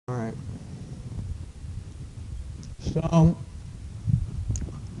So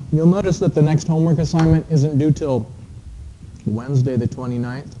you'll notice that the next homework assignment isn't due till Wednesday the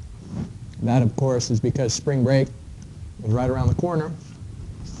 29th. That, of course, is because spring break is right around the corner.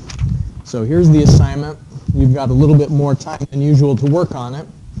 So here's the assignment. You've got a little bit more time than usual to work on it.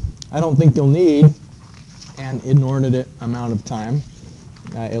 I don't think you'll need an inordinate amount of time.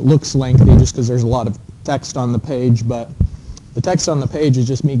 It looks lengthy just because there's a lot of text on the page, but the text on the page is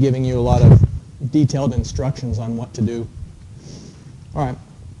just me giving you a lot of detailed instructions on what to do. All right.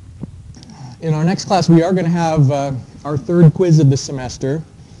 In our next class, we are going to have our third quiz of the semester.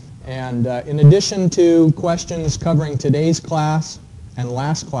 And in addition to questions covering today's class and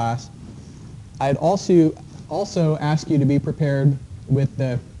last class, I'd also ask you to be prepared with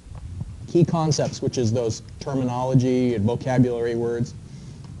the key concepts, which is those terminology and vocabulary words.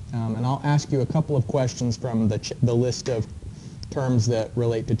 And I'll ask you a couple of questions from the list of terms that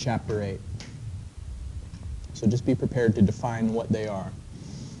relate to Chapter 8. So just be prepared to define what they are.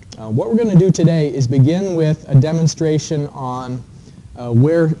 What we're going to do today is begin with a demonstration on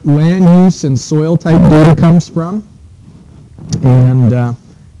where land use and soil type data comes from. And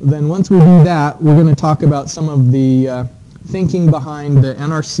then once we do that, we're going to talk about some of the thinking behind the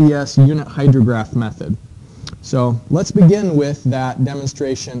NRCS unit hydrograph method. So let's begin with that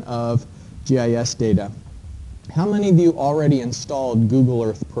demonstration of GIS data. How many of you already installed Google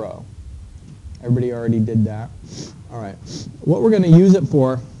Earth Pro? Everybody already did that? All right. What we're going to use it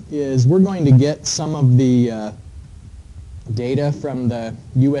for is we're going to get some of the data from the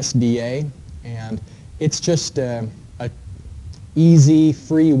USDA, and it's just a easy,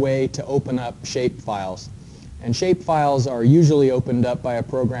 free way to open up shape files. And shape files are usually opened up by a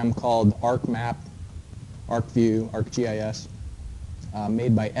program called ArcMap, ArcView, ArcGIS,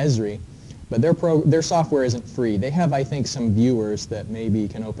 made by Esri. But their software isn't free. They have, I think, some viewers that maybe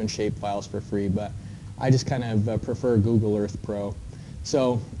can open shape files for free, but I just kind of prefer Google Earth Pro.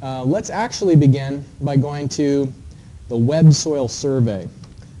 So let's actually begin by going to the Web Soil Survey.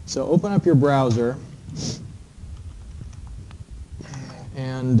 So open up your browser,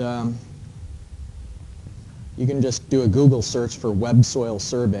 and you can just do a Google search for Web Soil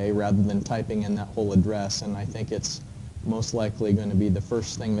Survey rather than typing in that whole address, and I think it's most likely going to be the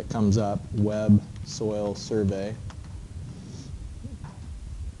first thing that comes up, Web Soil Survey.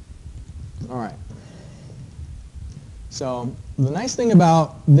 All right. So the nice thing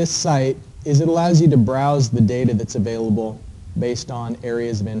about this site is it allows you to browse the data that's available based on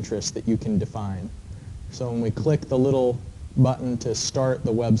areas of interest that you can define. So when we click the little button to start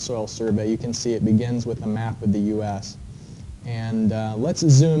the Web Soil Survey, you can see it begins with a map of the U.S. And let's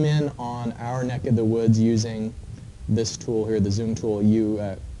zoom in on our neck of the woods using this tool here, the zoom tool.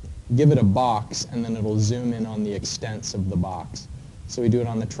 You give it a box, and then it'll zoom in on the extents of the box. So we do it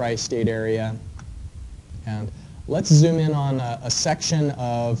on the tri-state area. And let's zoom in on a section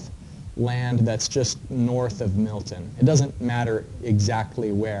of land that's just north of Milton. It doesn't matter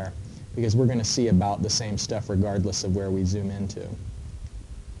exactly where, because we're going to see about the same stuff regardless of where we zoom into.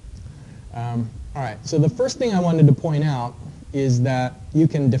 All right, so the first thing I wanted to point out is that you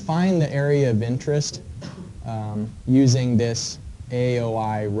can define the area of interest using this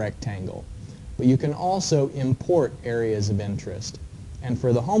AOI rectangle. But you can also import areas of interest. And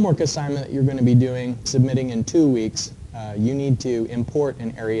for the homework assignment that you're going to be doing, submitting in 2 weeks, you need to import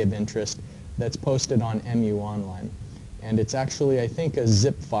an area of interest that's posted on MU Online. And it's actually, I think, a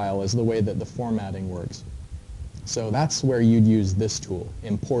zip file is the way that the formatting works. So that's where you'd use this tool,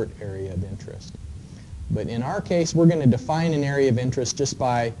 import area of interest. But in our case, we're going to define an area of interest just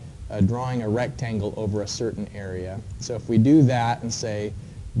by drawing a rectangle over a certain area. So if we do that and say,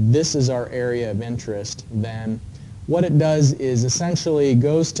 this is our area of interest, then what it does is essentially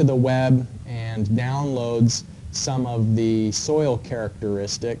goes to the web and downloads some of the soil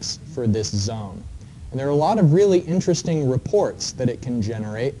characteristics for this zone. And there are a lot of really interesting reports that it can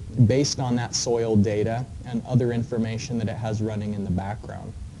generate based on that soil data and other information that it has running in the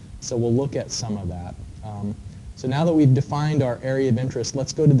background. So we'll look at some of that. So now that we've defined our area of interest,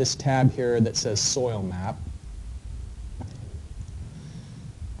 let's go to this tab here that says Soil Map.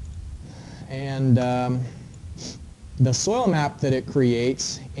 And the soil map that it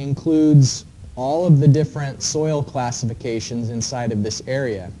creates includes all of the different soil classifications inside of this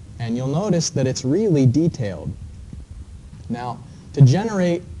area. And you'll notice that it's really detailed. Now, to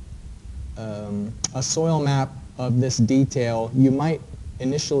generate a soil map of this detail, you might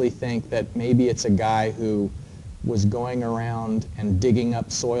initially think that maybe it's a guy who was going around and digging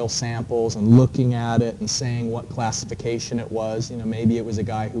up soil samples and looking at it and saying what classification it was. You know, maybe it was a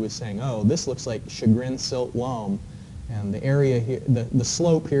guy who was saying, oh, this looks like chagrin silt loam, and the area here, the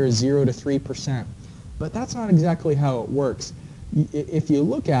slope here is 0 to 3%. But that's not exactly how it works. If you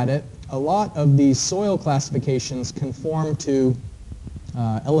look at it, a lot of these soil classifications conform to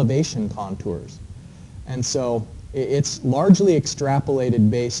elevation contours. And so it's largely extrapolated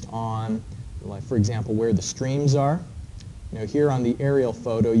based on, like, for example, where the streams are. You know, here on the aerial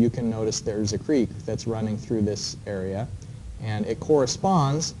photo, you can notice there's a creek that's running through this area, and it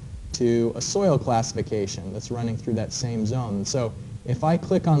corresponds to a soil classification that's running through that same zone. And so if I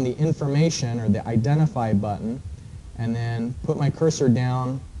click on the information or the identify button and then put my cursor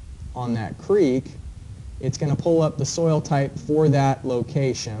down on that creek, it's going to pull up the soil type for that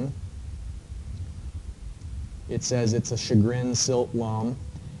location. It says it's a chagrin silt loam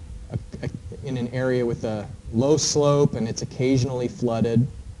in an area with a low slope, and it's occasionally flooded.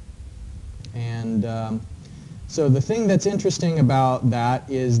 And so the thing that's interesting about that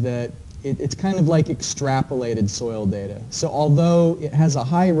is that it's kind of like extrapolated soil data. So although it has a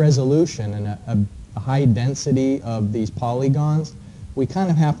high resolution and a high density of these polygons, we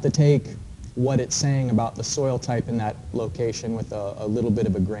kind of have to take what it's saying about the soil type in that location with a little bit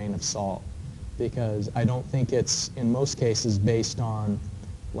of a grain of salt, because I don't think it's, in most cases, based on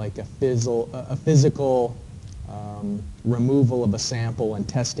like a physical removal of a sample and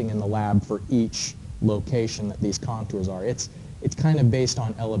testing in the lab for each location that these contours are. It's kind of based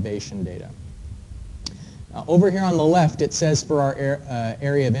on elevation data. Over here on the left, it says for our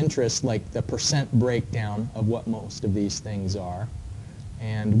area of interest, like the percent breakdown of what most of these things are.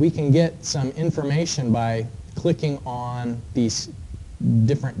 And we can get some information by clicking on these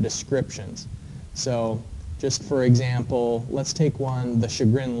different descriptions. So just for example, let's take one, the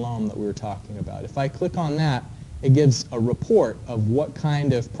chagrin loam that we were talking about. If I click on that, it gives a report of what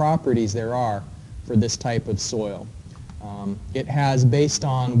kind of properties there are for this type of soil. It has, based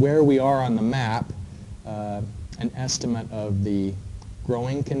on where we are on the map, an estimate of the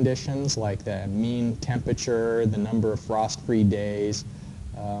growing conditions, like the mean temperature, the number of frost-free days,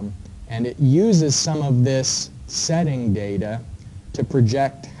 and it uses some of this setting data to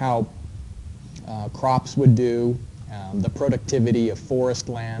project how crops would do, the productivity of forest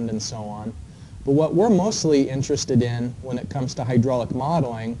land, and so on. But what we're mostly interested in when it comes to hydraulic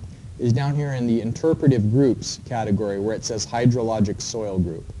modeling is down here in the interpretive groups category, where it says hydrologic soil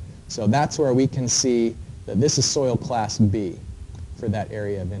group. So that's where we can see that this is soil class B for that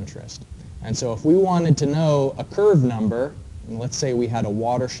area of interest. And so if we wanted to know a curve number, and let's say we had a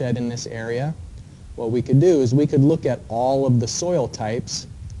watershed in this area, what we could do is we could look at all of the soil types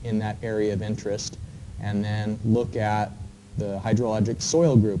in that area of interest and then look at the hydrologic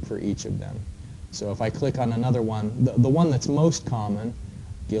soil group for each of them. So if I click on another one, the one that's most common,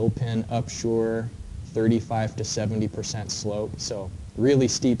 Gilpin, Upshur, 35 to 70% slope, so really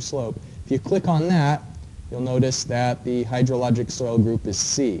steep slope. If you click on that, you'll notice that the hydrologic soil group is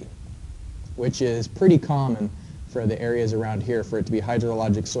C, which is pretty common for the areas around here for it to be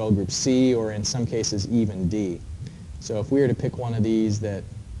hydrologic soil group C, or in some cases even D. So if we were to pick one of these that,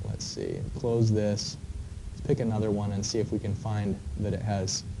 let's see, close this, let's pick another one and see if we can find that it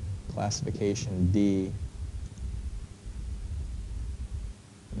has classification D.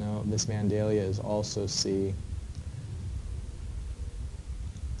 No, this Vandalia is also C.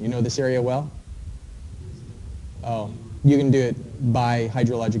 You know this area well? Oh, you can do it by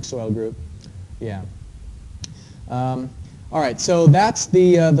hydrologic soil group. Yeah. All right, so that's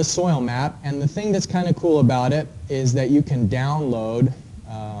the soil map, and the thing that's kind of cool about it is that you can download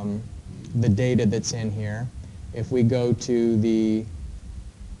the data that's in here. If we go to the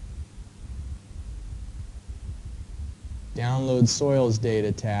Download Soils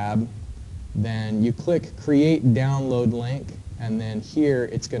Data tab, then you click Create Download Link, and then here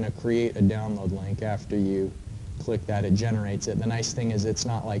it's going to create a download link. After you click that, it generates it. The nice thing is it's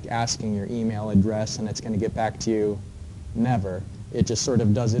not like asking your email address and it's going to get back to you. Never. It just sort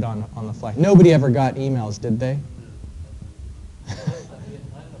of does it on the fly. Nobody ever got emails, did they?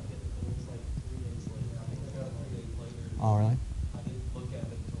 Oh, really?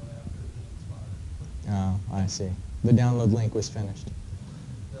 Oh, I see. The download link was finished.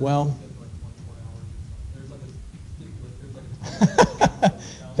 Well,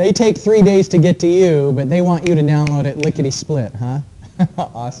 they take 3 days to get to you, but they want you to download it lickety-split, huh?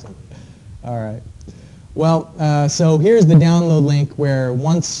 Awesome. All right. Well, so here's the download link where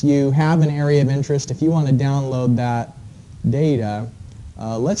once you have an area of interest, if you want to download that data,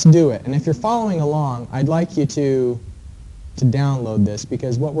 let's do it. And if you're following along, I'd like you to download this,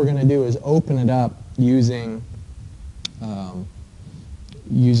 because what we're going to do is open it up using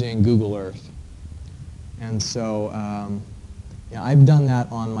Google Earth. And so yeah, I've done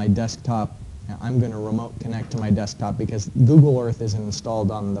that on my desktop I'm going to remote connect to my desktop because Google Earth isn't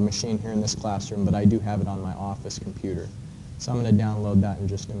installed on the machine here in this classroom, but I do have it on my office computer. So I'm going to download that in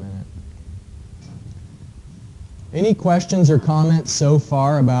just a minute. Any questions or comments so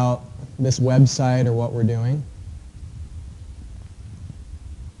far about this website or what we're doing?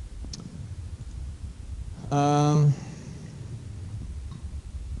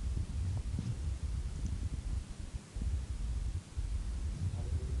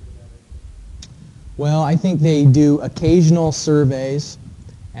 Well, I think they do occasional surveys,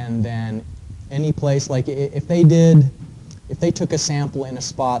 and then any place, like if they took a sample in a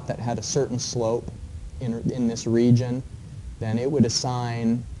spot that had a certain slope in this region, then it would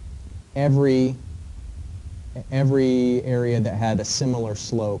assign every area that had a similar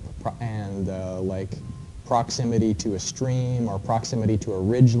slope and like proximity to a stream or proximity to a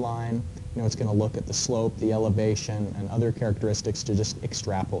ridge line. You know, it's going to look at the slope, the elevation, and other characteristics to just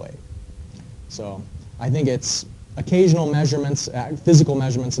extrapolate. So I think it's occasional measurements, physical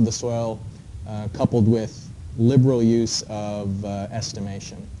measurements of the soil coupled with liberal use of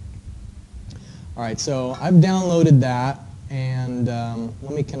estimation. All right, so I've downloaded that, and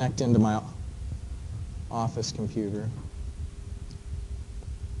let me connect into my office computer.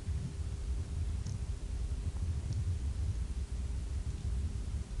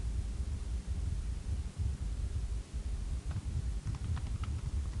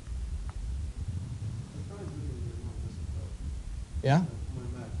 Yeah?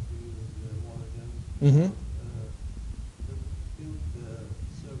 Mm-hmm.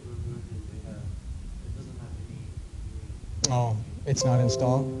 Oh, it's not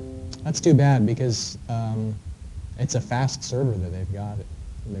installed? That's too bad because it's a fast server that they've got it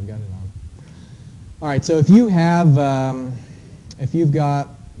on. All right, so if you have, if you've got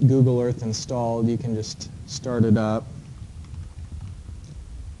Google Earth installed, you can just start it up.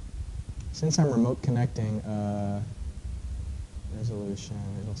 Since I'm remote connecting, resolution,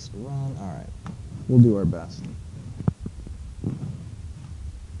 it'll run. All right, we'll do our best.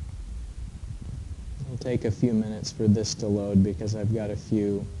 It'll take a few minutes for this to load because I've got a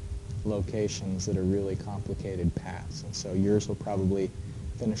few locations that are really complicated paths, and so yours will probably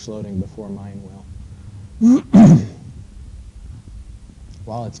finish loading before mine will.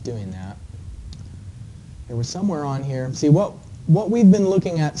 While it's doing that, there was somewhere on here. See, what we've been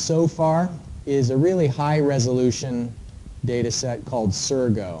looking at so far is a really high resolution data set called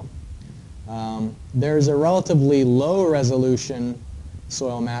Surgo. There's a relatively low resolution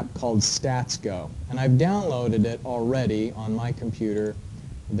soil map called StatsGo, and I've downloaded it already on my computer.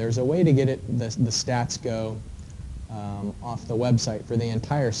 There's a way to get it, the StatsGo, off the website for the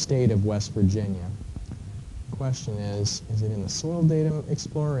entire state of West Virginia. The question is it in the Soil Data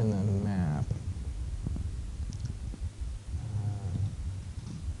Explorer or in the map?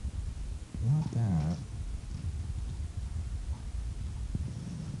 Not that.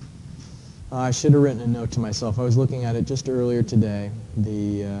 I should have written a note to myself. I was looking at it just earlier today.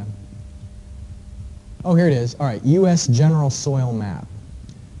 Oh, here it is. All right, U.S. General Soil Map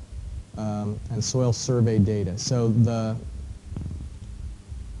and Soil Survey Data. So the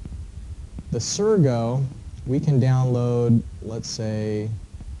Surgo, we can download, let's say,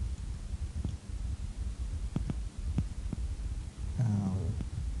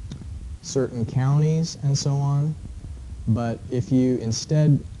 certain counties and so on. But if you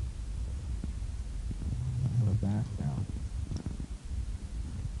instead back now.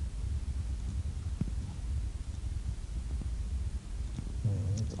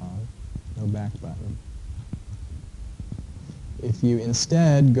 It's odd. No back button. If you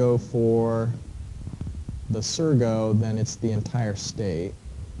instead go for the Surgo, then it's the entire state.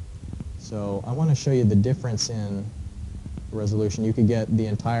 So I want to show you the difference in resolution. You could get the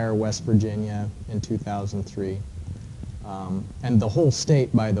entire West Virginia in 2003. And the whole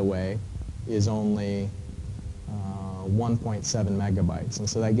state, by the way, is only 1.7 megabytes, and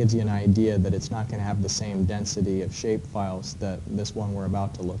so that gives you an idea that it's not going to have the same density of shape files that this one we're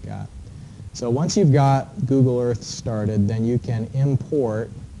about to look at. So once you've got Google Earth started, then you can import,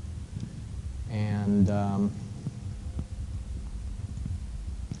 and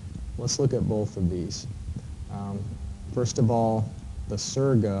let's look at both of these. First of all, the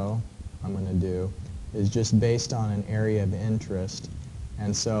Surgo I'm going to do is just based on an area of interest,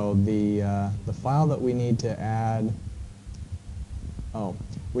 and so the file that we need to add. Oh,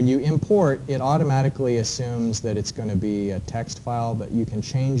 when you import, it automatically assumes that it's going to be a text file, but you can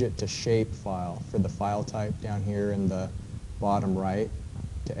change it to shape file for the file type down here in the bottom right,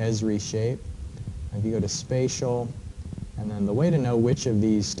 to Esri shape. And if you go to spatial, and then the way to know which of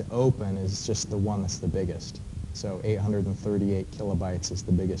these to open is just the one that's the biggest. So 838 kilobytes is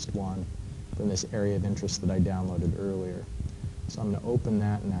the biggest one. from this area of interest that I downloaded earlier. So I'm going to open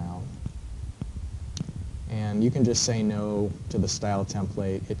that now. And you can just say no to the style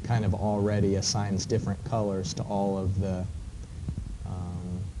template. It kind of already assigns different colors to all of the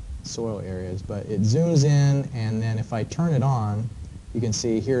soil areas. But it zooms in, and then if I turn it on, you can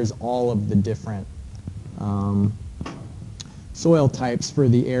see here's all of the different soil types for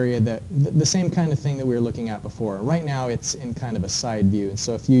the area that, the same kind of thing that we were looking at before. Right now it's in kind of a side view, and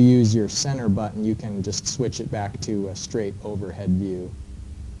so if you use your center button, you can just switch it back to a straight overhead view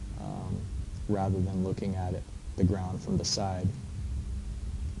rather than looking at it, the ground from the side.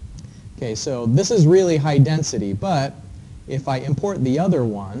 Okay, so this is really high density, but if I import the other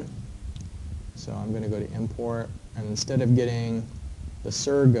one, so I'm going to go to import, and instead of getting the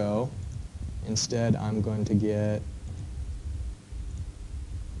Surgo, instead I'm going to get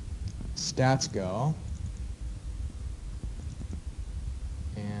StatsGo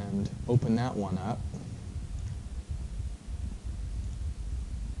and open that one up.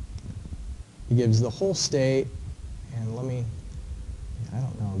 It gives the whole state, and let me, I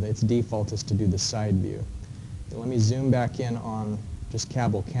don't know, its default is to do the side view. Let me zoom back in on just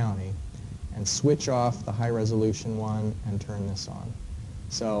Cabell County and switch off the high resolution one and turn this on.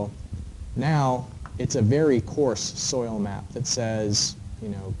 So now it's a very coarse soil map that says, you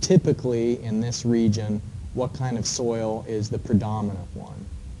know, typically in this region, what kind of soil is the predominant one.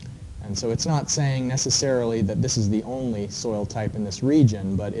 And so it's not saying necessarily that this is the only soil type in this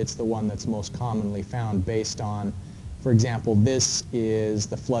region, but it's the one that's most commonly found based on, for example, this is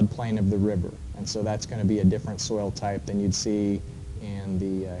the floodplain of the river. And so that's going to be a different soil type than you'd see in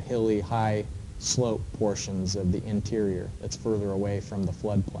the hilly, high slope portions of the interior that's further away from the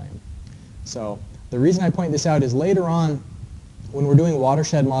floodplain. So the reason I point this out is later on, when we're doing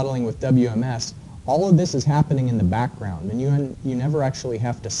watershed modeling with WMS, all of this is happening in the background, and you never actually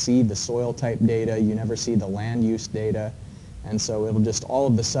have to see the soil type data, you never see the land use data, and so it'll just all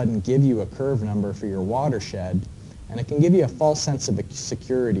of a sudden give you a curve number for your watershed, and it can give you a false sense of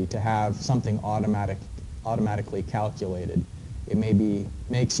security to have something automatically calculated. It maybe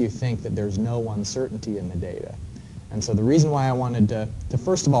makes you think that there's no uncertainty in the data. And so the reason why I wanted to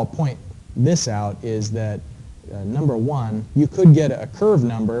first of all point this out is that number one, you could get a curve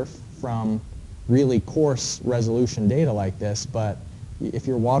number from really coarse resolution data like this, but if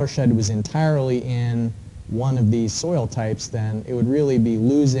your watershed was entirely in one of these soil types, then it would really be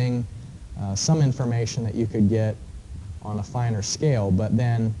losing some information that you could get on a finer scale. But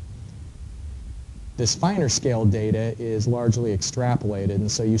then this finer scale data is largely extrapolated,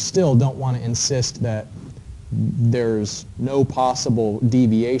 and so you still don't want to insist that there's no possible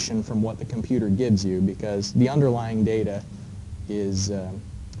deviation from what the computer gives you, because the underlying data is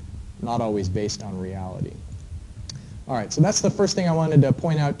not always based on reality. All right, so that's the first thing I wanted to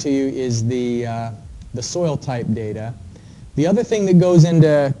point out to you is the soil type data. The other thing that goes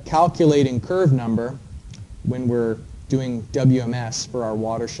into calculating curve number when we're doing WMS for our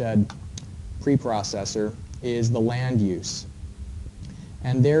watershed preprocessor is the land use.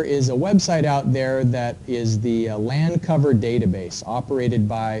 And there is a website out there that is the land cover database operated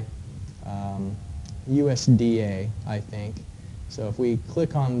by USDA, I think. So if we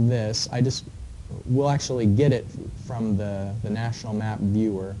click on this, we'll actually get it from the National Map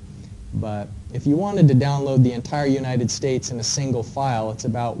Viewer. But if you wanted to download the entire United States in a single file, it's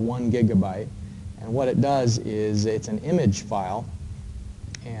about 1 gigabyte. And what it does is it's an image file.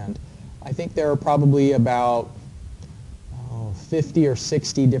 And I think there are probably about 50 or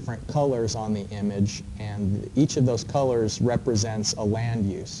 60 different colors on the image, and each of those colors represents a land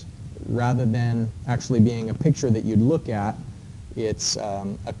use. Rather than actually being a picture that you'd look at, it's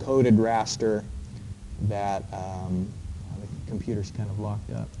a coded raster that the computer's kind of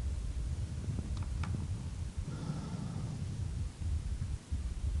locked up.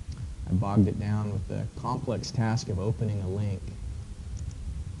 I bogged it down with the complex task of opening a link.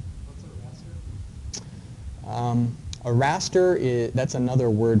 What's a raster? A raster that's another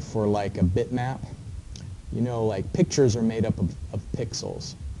word for like a bitmap. You know, like pictures are made up of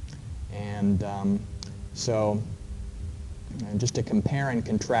pixels. And so just to compare and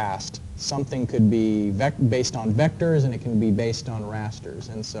contrast, something could be based on vectors and it can be based on rasters.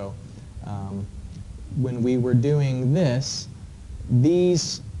 And so when we were doing this,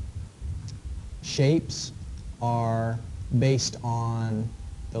 these shapes are based on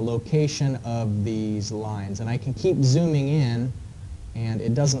the location of these lines. And I can keep zooming in and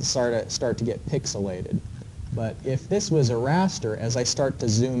it doesn't start to get pixelated. But if this was a raster, as I start to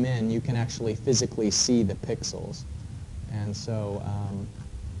zoom in, you can actually physically see the pixels. And so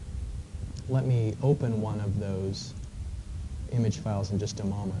let me open one of those image files in just a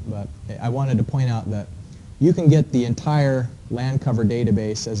moment, but I wanted to point out that you can get the entire land cover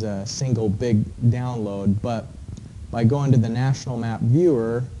database as a single big download, but by going to the National Map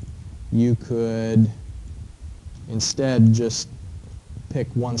Viewer, you could instead just pick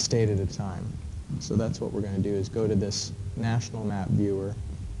one state at a time. So that's what we're going to do, is go to this National Map Viewer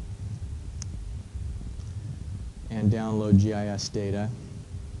and download GIS data.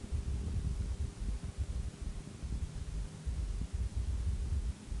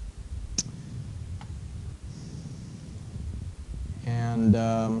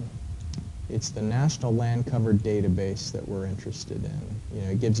 And it's the National Land Cover Database that we're interested in. You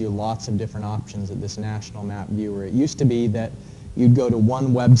know, it gives you lots of different options at this National Map Viewer. It used to be that you'd go to one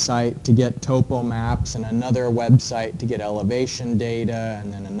website to get topo maps and another website to get elevation data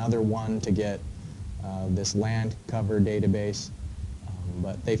and then another one to get this land cover database.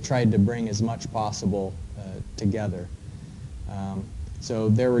 But they've tried to bring as much possible together. So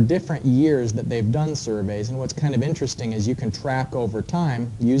there were different years that they've done surveys, and what's kind of interesting is you can track over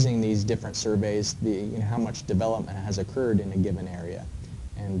time using these different surveys how much development has occurred in a given area.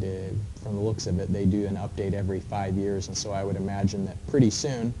 And from the looks of it, they do an update every 5 years, and so I would imagine that pretty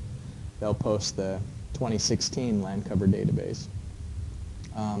soon they'll post the 2016 land cover database.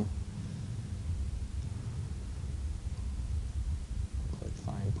 Click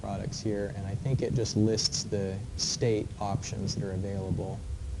Find Products here, and I think it just lists the state options that are available.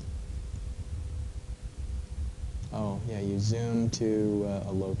 Oh, yeah, you zoom to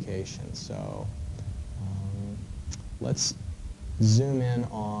a location. So let's zoom in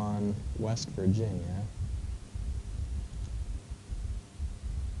on West Virginia.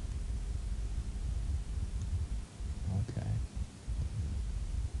 Okay.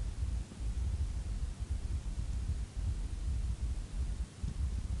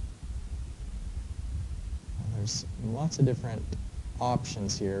 Well, there's lots of different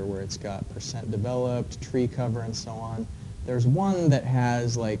options here where it's got percent developed, tree cover, and so on. There's one that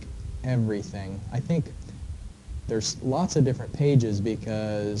has like everything. I think there's lots of different pages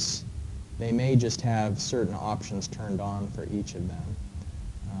because they may just have certain options turned on for each of them.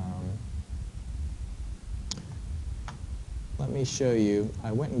 Let me show you.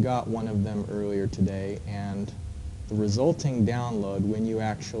 I went and got one of them earlier today, and the resulting download, when you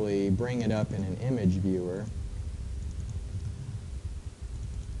actually bring it up in an image viewer,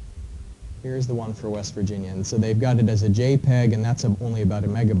 here's the one for West Virginia. And so they've got it as a JPEG, and that's only about a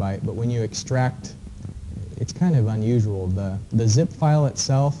megabyte. But when you extract, it's kind of unusual. The zip file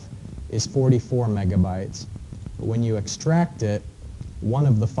itself is 44 megabytes. But when you extract it, one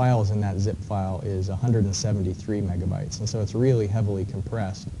of the files in that zip file is 173 megabytes. And so it's really heavily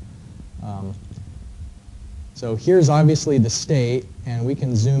compressed. So here's obviously the state, and we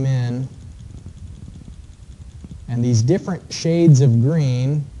can zoom in. And these different shades of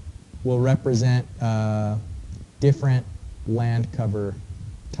green will represent different land cover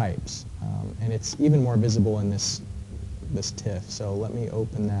types. And it's even more visible in this TIFF. So let me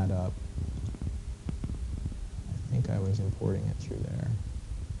open that up. I think I was importing it through there.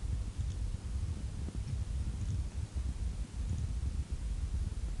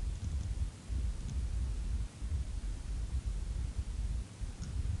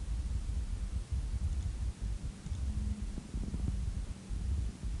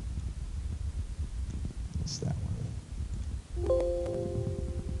 It's that one.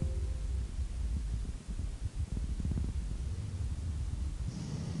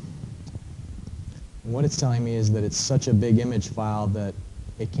 And what it's telling me is that it's such a big image file that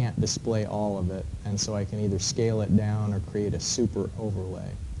it can't display all of it, and so I can either scale it down or create a super overlay.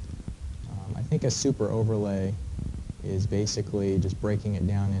 I think a super overlay is basically just breaking it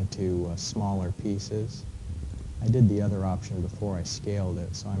down into smaller pieces. I did the other option before I scaled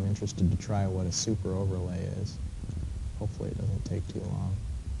it, so I'm interested to try what a super overlay is. Hopefully it doesn't take too long.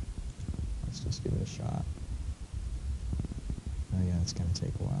 Let's just give it a shot. Oh yeah, it's going to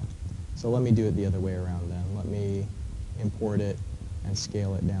take a while. So let me do it the other way around then. Let me import it and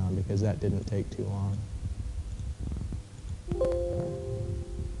scale it down because that didn't take too long.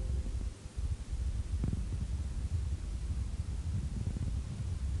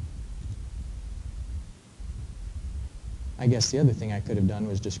 I guess the other thing I could have done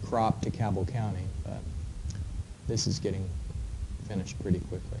was just crop to Cabell County, but this is getting finished pretty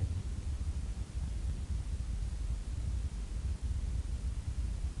quickly.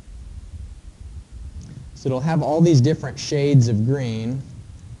 So it'll have all these different shades of green,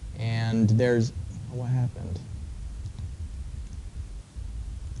 and there's, what happened?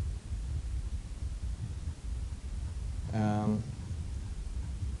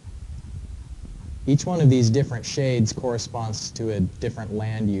 each one of these different shades corresponds to a different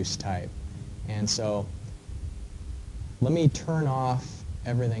land use type. And so let me turn off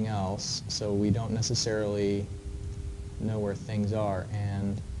everything else so we don't necessarily know where things are.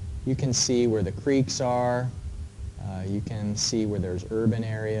 And you can see where the creeks are. You can see where there's urban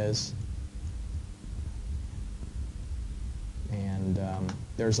areas. And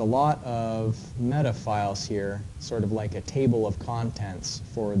there's a lot of meta files here, sort of like a table of contents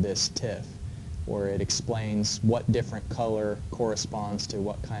for this TIF, where it explains what different color corresponds to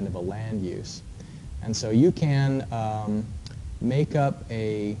what kind of a land use. And so you can make up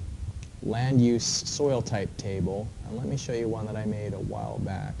a land use soil type table. And let me show you one that I made a while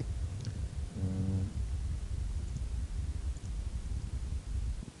back.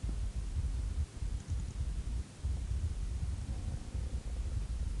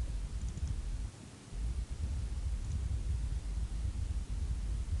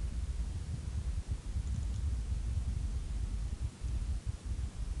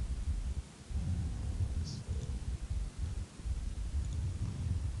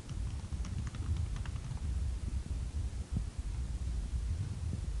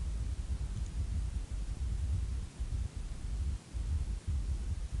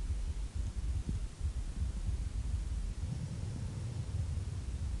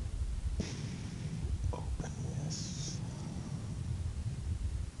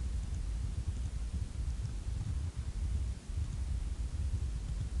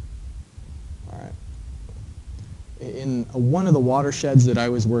 In one of the watersheds that I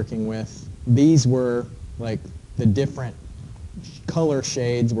was working with, these were like the different color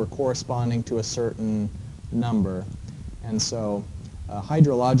shades were corresponding to a certain number. And so a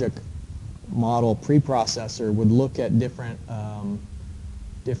hydrologic model preprocessor would look at different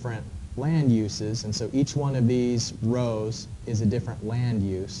land uses, and so each one of these rows is a different land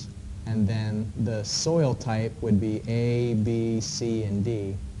use, and then the soil type would be A, B, C, and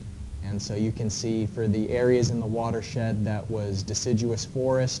D. And so you can see for the areas in the watershed that was deciduous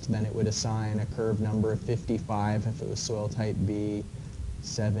forest, then it would assign a curve number of 55 if it was soil type B,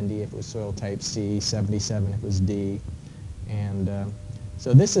 70 if it was soil type C, 77 if it was D. And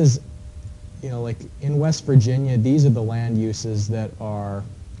so this is, like in West Virginia, these are the land uses that are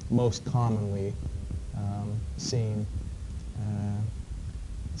most commonly seen.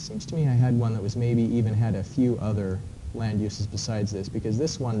 It seems to me I had one that was maybe even had a few other land uses besides this, because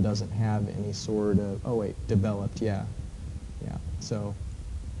this one doesn't have any sort of, oh wait, developed, yeah. So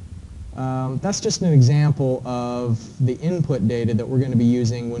that's just an example of the input data that we're going to be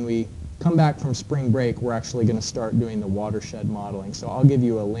using when we come back from spring break. We're actually going to start doing the watershed modeling. So I'll give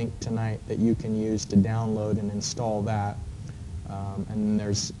you a link tonight that you can use to download and install that. And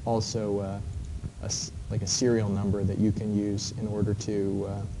there's also like a serial number that you can use in order to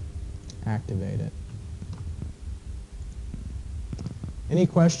activate it. Any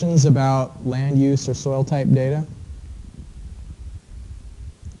questions about land use or soil type data?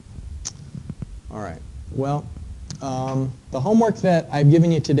 All right. Well, the homework that I've given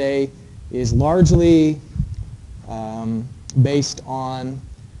you today is largely based on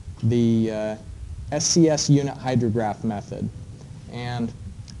the SCS unit hydrograph method. And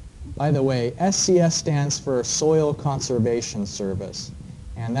by the way, SCS stands for Soil Conservation Service.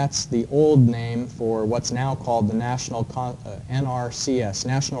 And that's the old name for what's now called the NRCS,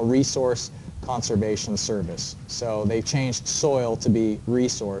 National Resource Conservation Service. So they've changed soil to be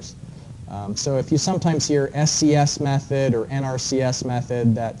resource. So if you sometimes hear SCS method or NRCS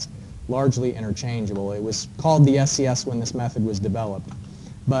method, that's largely interchangeable. It was called the SCS when this method was developed.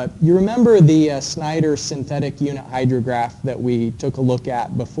 But you remember the Snyder synthetic unit hydrograph that we took a look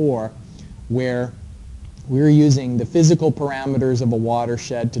at before, where we're using the physical parameters of a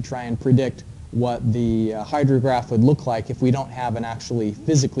watershed to try and predict what the hydrograph would look like if we don't have an actually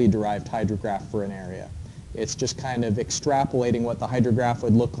physically derived hydrograph for an area. It's just kind of extrapolating what the hydrograph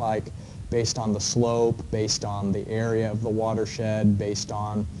would look like based on the slope, based on the area of the watershed, based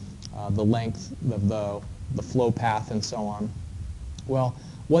on the length of the flow path, and so on. Well,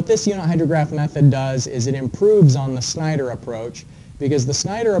 what this unit hydrograph method does is it improves on the Snyder approach, because the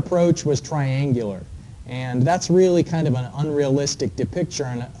Snyder approach was triangular. And that's really kind of an unrealistic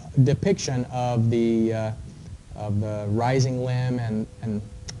depiction of the rising limb and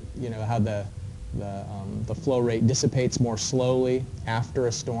how the flow rate dissipates more slowly after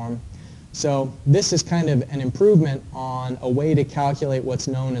a storm. So this is kind of an improvement on a way to calculate what's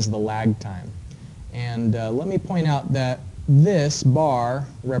known as the lag time. And let me point out that this bar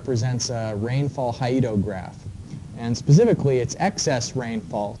represents a rainfall hydrograph, and specifically it's excess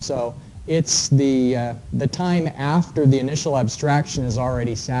rainfall. So it's the time after the initial abstraction is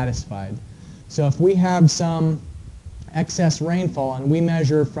already satisfied. So if we have some excess rainfall and we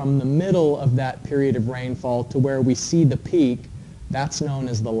measure from the middle of that period of rainfall to where we see the peak, that's known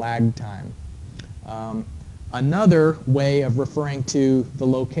as the lag time. Another way of referring to the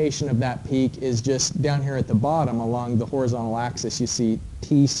location of that peak is just down here at the bottom along the horizontal axis you see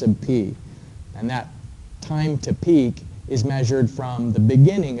T sub P. And that time to peak is measured from the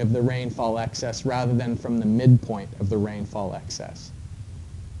beginning of the rainfall excess rather than from the midpoint of the rainfall excess.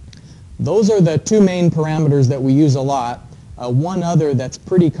 Those are the two main parameters that we use a lot. One other that's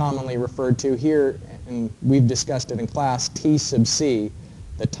pretty commonly referred to here, and we've discussed it in class, T sub C,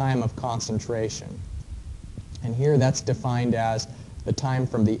 the time of concentration. And here that's defined as the time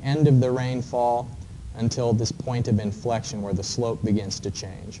from the end of the rainfall until this point of inflection where the slope begins to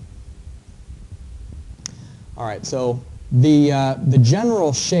change. All right, so the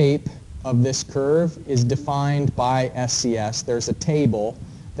general shape of this curve is defined by SCS. There's a table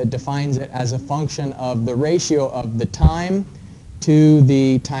that defines it as a function of the ratio of the time to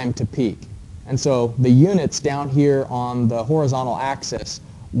the time to peak. And so the units down here on the horizontal axis,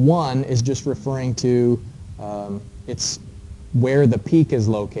 1 is just referring to it's where the peak is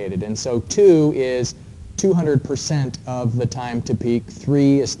located. And so 2 is 200% of the time to peak,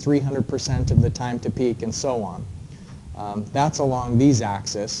 3 is 300% of the time to peak, and so on. That's along these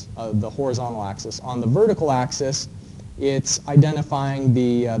axes, the horizontal axis. On the vertical axis, it's identifying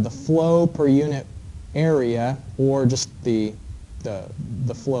the flow per unit area, or just the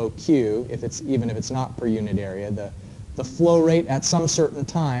flow Q, even if it's not per unit area, the flow rate at some certain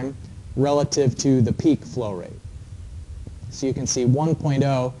time relative to the peak flow rate. So you can see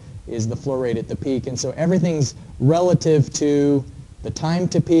 1.0 is the flow rate at the peak, and so everything's relative to the time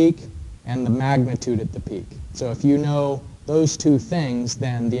to peak and the magnitude at the peak. So if you know those two things,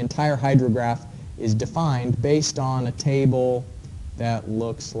 then the entire hydrograph is defined based on a table that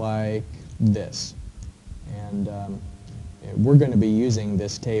looks like this. And we're going to be using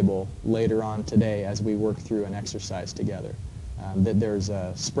this table later on today as we work through an exercise together. There's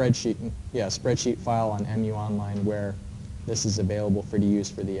a spreadsheet file on MU Online where this is available for you to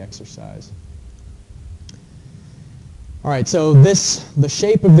use for the exercise. All right, so the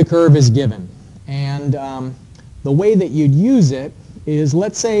shape of the curve is given. And the way that you'd use it is,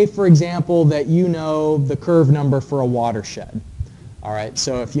 let's say, for example, that you know the curve number for a watershed. All right,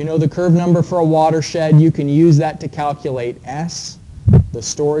 so if you know the curve number for a watershed, you can use that to calculate S, the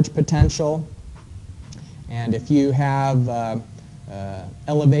storage potential. And if you have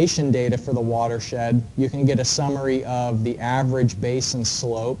elevation data for the watershed, you can get a summary of the average basin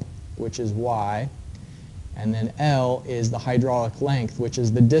slope, which is Y. And then L is the hydraulic length, which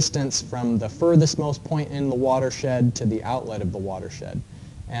is the distance from the furthest most point in the watershed to the outlet of the watershed.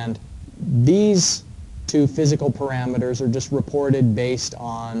 And these two physical parameters are just reported based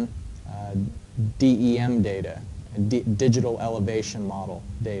on DEM data, digital elevation model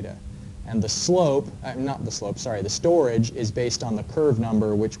data. And the slope, the storage is based on the curve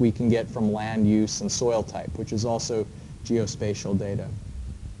number, which we can get from land use and soil type, which is also geospatial data.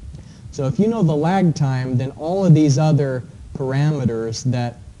 So if you know the lag time, then all of these other parameters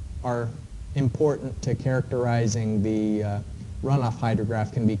that are important to characterizing the runoff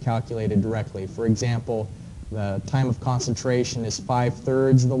hydrograph can be calculated directly. For example, the time of concentration is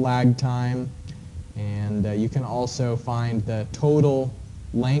 5/3 the lag time, and you can also find the total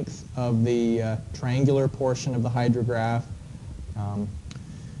length of the triangular portion of the hydrograph.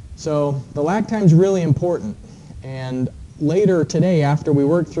 So the lag time is really important, and later today, after we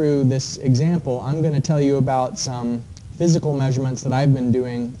work through this example, I'm going to tell you about some physical measurements that I've been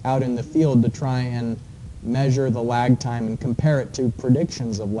doing out in the field to try and measure the lag time and compare it to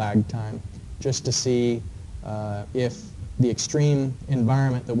predictions of lag time, just to see if the extreme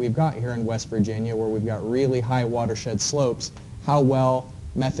environment that we've got here in West Virginia, where we've got really high watershed slopes, how well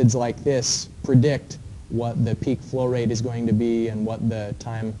methods like this predict what the peak flow rate is going to be and what the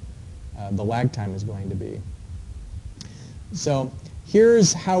lag time is going to be. So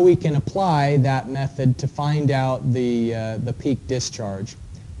here's how we can apply that method to find out the peak discharge.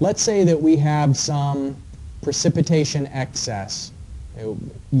 Let's say that we have some precipitation excess.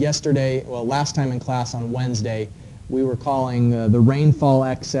 Last time in class on Wednesday, we were calling the rainfall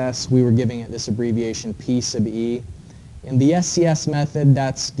excess, we were giving it this abbreviation P sub E. In the SCS method,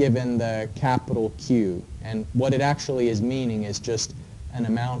 that's given the capital Q, and what it actually is meaning is just an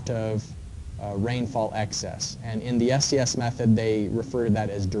amount of rainfall excess. And in the SCS method, they refer to that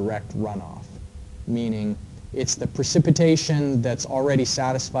as direct runoff, meaning it's the precipitation that's already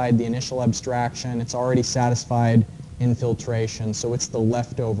satisfied the initial abstraction, it's already satisfied infiltration, so it's the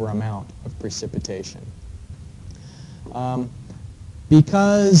leftover amount of precipitation.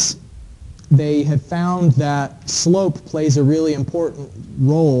 Because they have found that slope plays a really important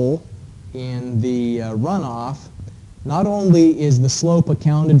role in the runoff. Not only is the slope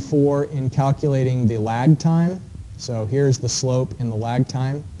accounted for in calculating the lag time, so here's the slope in the lag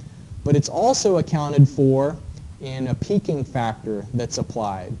time, but it's also accounted for in a peaking factor that's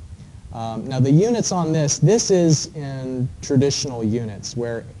applied. Now the units on this is in traditional units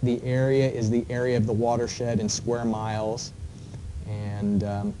where the area is the area of the watershed in square miles,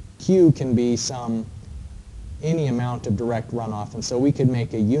 and Q can be any amount of direct runoff, and so we could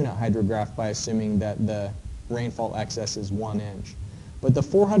make a unit hydrograph by assuming that the rainfall excess is 1 inch. But the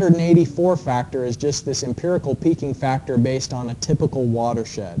 484 factor is just this empirical peaking factor based on a typical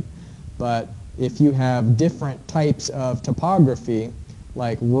watershed. But if you have different types of topography,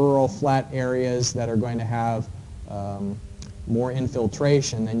 like rural flat areas that are going to have more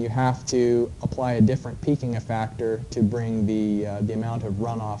infiltration, then you have to apply a different peaking factor to bring the amount of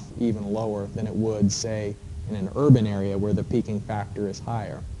runoff even lower than it would, say, in an urban area where the peaking factor is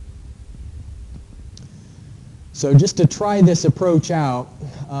higher. So just to try this approach out,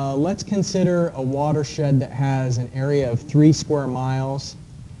 let's consider a watershed that has an area of 3 square miles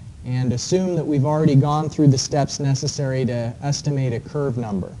and assume that we've already gone through the steps necessary to estimate a curve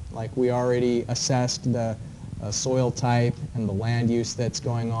number. Like we already assessed the soil type and the land use that's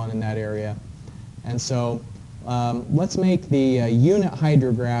going on in that area. And so let's make the unit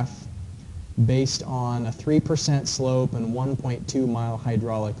hydrograph based on a 3% slope and 1.2 mile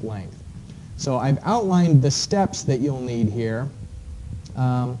hydraulic length. So I've outlined the steps that you'll need here.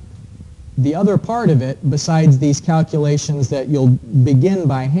 The other part of it, besides these calculations that you'll begin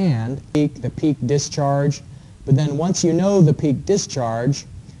by hand, the peak discharge, but then once you know the peak discharge,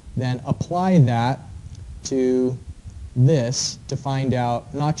 then apply that to this to find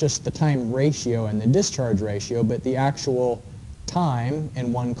out not just the time ratio and the discharge ratio, but the actual time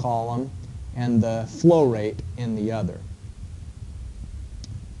in one column and the flow rate in the other.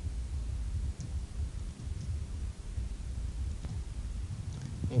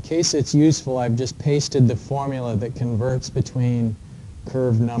 In case it's useful, I've just pasted the formula that converts between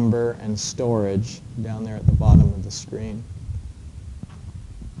curve number and storage down there at the bottom of the screen.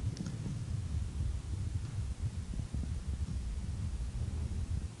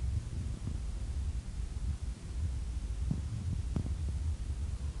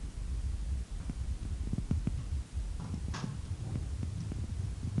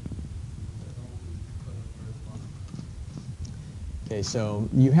 Okay, so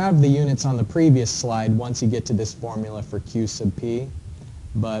you have the units on the previous slide once you get to this formula for Q sub P,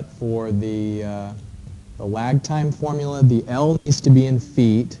 but for the lag time formula, the L needs to be in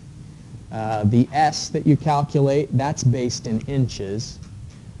feet. The S that you calculate, that's based in inches.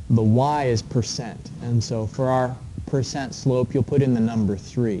 The Y is percent, and so for our percent slope, you'll put in the number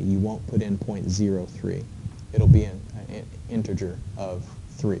 3. You won't put in 0.03. It'll be an integer of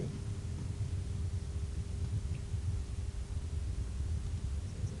 3.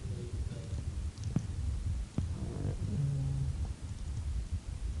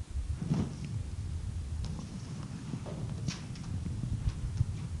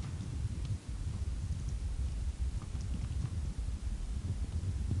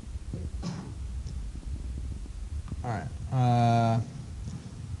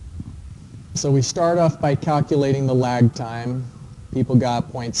 So we start off by calculating the lag time. People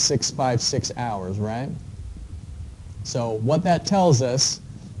got 0.656 hours, right? So what that tells us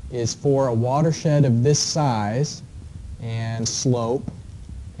is for a watershed of this size and slope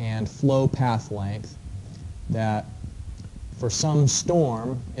and flow path length, that for some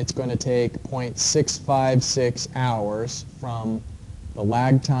storm, it's going to take 0.656 hours from the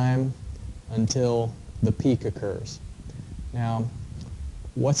lag time until the peak occurs. Now,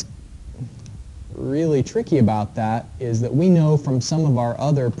 what's really tricky about that is that we know from some of our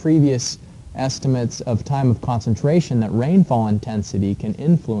other previous estimates of time of concentration that rainfall intensity can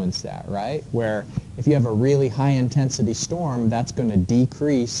influence that, right? Where if you have a really high intensity storm, that's going to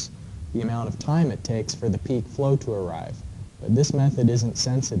decrease the amount of time it takes for the peak flow to arrive. But this method isn't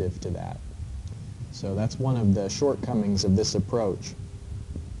sensitive to that. So that's one of the shortcomings of this approach.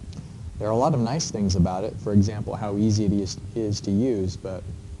 There are a lot of nice things about it, for example, how easy it is to use, but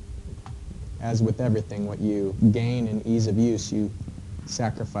as with everything, what you gain in ease of use, you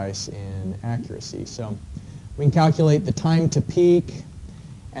sacrifice in accuracy. So we can calculate the time to peak,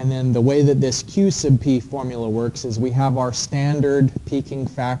 and then the way that this Q sub P formula works is we have our standard peaking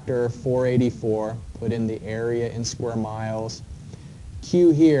factor, 484, put in the area in square miles.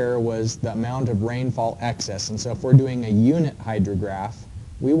 Q here was the amount of rainfall excess, and so if we're doing a unit hydrograph,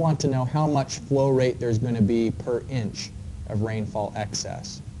 we want to know how much flow rate there's going to be per inch of rainfall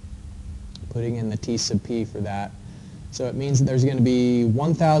excess. putting in the T sub P for that. So it means that there's going to be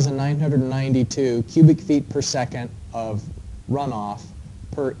 1,992 cubic feet per second of runoff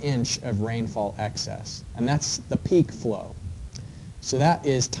per inch of rainfall excess. And that's the peak flow. So that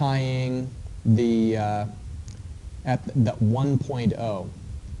is tying the at the 1.0.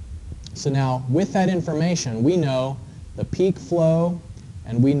 So now with that information, we know the peak flow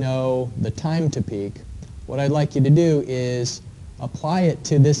and we know the time to peak. What I'd like you to do is apply it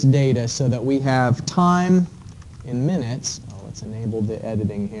to this data so that we have time in minutes. Oh, let's enable the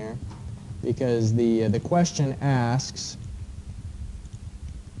editing here, because the question asks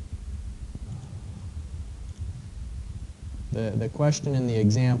the question in the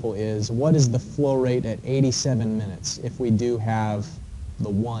example is, what is the flow rate at 87 minutes if we do have the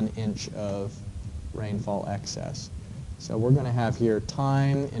 1 inch of rainfall excess? So we're going to have here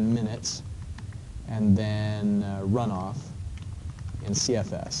time in minutes and then runoff in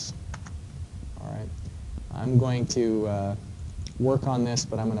CFS. All right. I'm going to work on this,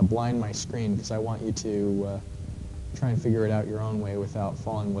 but I'm going to blind my screen because I want you to try and figure it out your own way without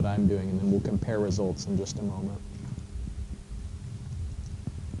following what I'm doing, and then we'll compare results in just a moment.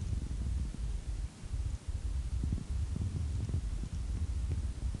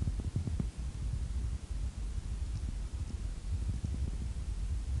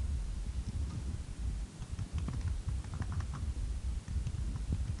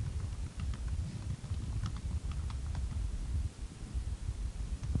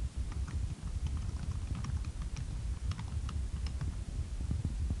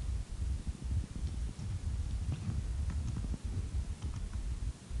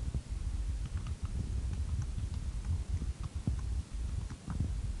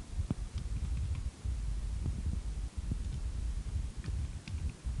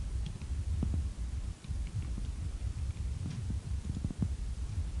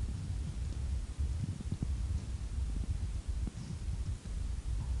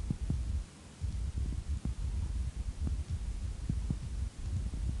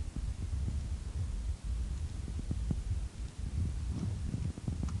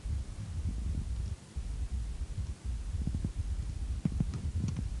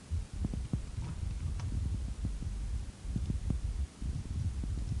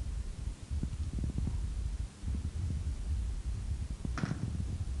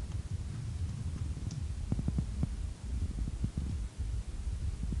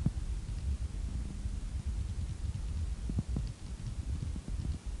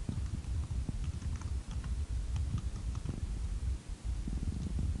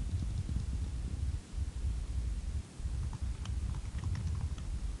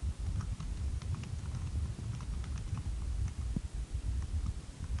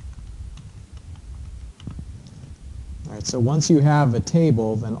 All right, so once you have a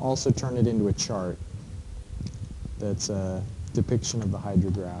table, then also turn it into a chart that's a depiction of the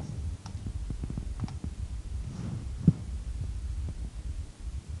hydrograph.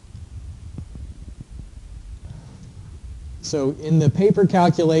 So in the paper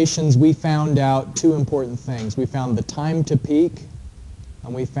calculations, we found out two important things. We found the time to peak,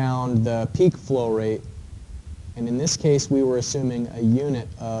 and we found the peak flow rate. And in this case, we were assuming a unit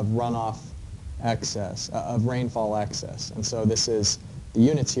of runoff excess, of rainfall excess. And so this is the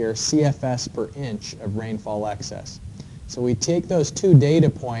units here, CFS per inch of rainfall excess. So we take those two data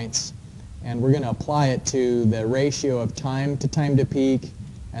points and we're going to apply it to the ratio of time to peak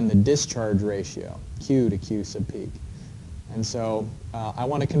and the discharge ratio, Q to Q sub peak. And so I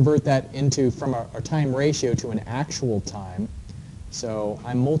want to convert that into from a time ratio to an actual time. So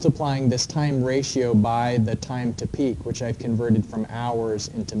I'm multiplying this time ratio by the time to peak, which I've converted from hours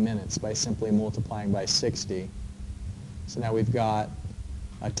into minutes by simply multiplying by 60. So now we've got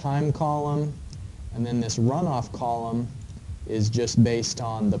a time column, and then this runoff column is just based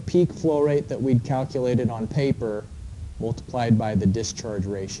on the peak flow rate that we'd calculated on paper multiplied by the discharge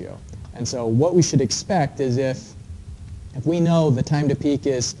ratio. And so what we should expect is if we know the time to peak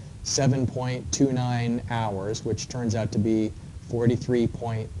is 7.29 hours, which turns out to be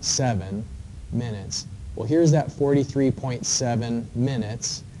 43.7 minutes. Well, here's that 43.7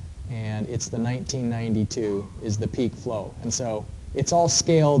 minutes, and it's the 1992 is the peak flow. And so it's all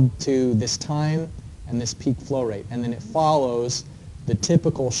scaled to this time and this peak flow rate. And then it follows the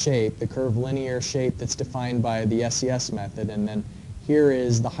typical shape, the curvilinear shape that's defined by the SES method. And then here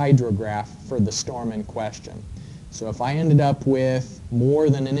is the hydrograph for the storm in question. So if I ended up with more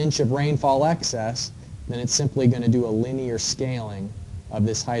than an inch of rainfall excess, then it's simply going to do a linear scaling of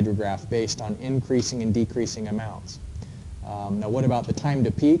this hydrograph based on increasing and decreasing amounts. Now what about the time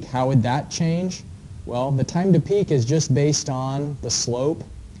to peak? How would that change? Well, the time to peak is just based on the slope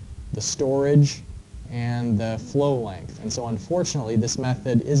the storage, and the flow length. And so unfortunately, this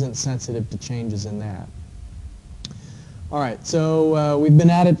method isn't sensitive to changes in that. All right, so we've been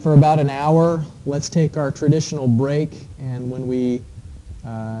at it for about an hour. Let's take our traditional break, and when we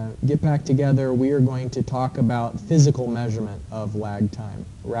get back together, we are going to talk about physical measurement of lag time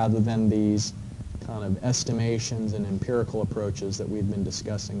rather than these kind of estimations and empirical approaches that we've been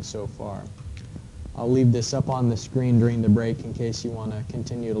discussing so far. I'll leave this up on the screen during the break in case you want to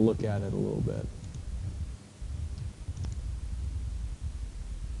continue to look at it a little bit.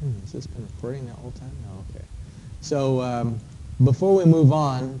 Has this been recording that whole time? No, okay. So before we move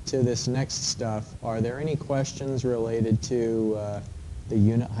on to this next stuff, are there any questions related to the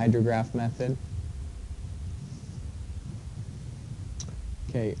unit hydrograph method?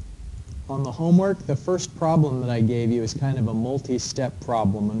 Okay. On the homework, the first problem that I gave you is kind of a multi-step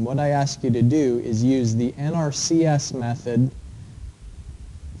problem, and what I ask you to do is use the NRCS method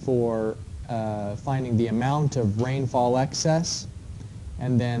for finding the amount of rainfall excess,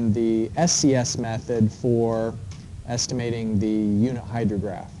 and then the SCS method for estimating the unit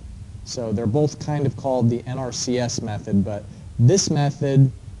hydrograph. So they're both kind of called the NRCS method, but this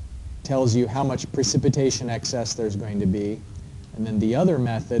method tells you how much precipitation excess there's going to be. And then the other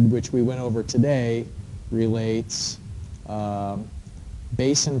method, which we went over today, relates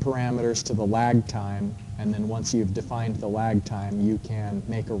basin parameters to the lag time. And then once you've defined the lag time, you can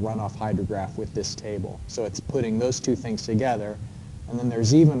make a runoff hydrograph with this table. So it's putting those two things together. And then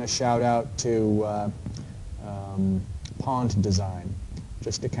there's even a shout out to pond design,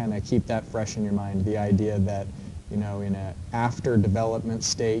 just to kind of keep that fresh in your mind. The idea that, you know, in an after development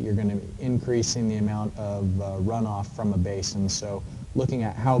state, you're going to be increasing the amount of runoff from a basin. So looking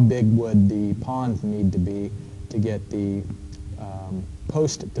at how big would the pond need to be to get the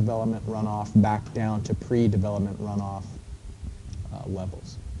post-development runoff back down to pre-development runoff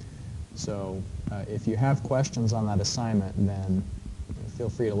levels. So if you have questions on that assignment, then feel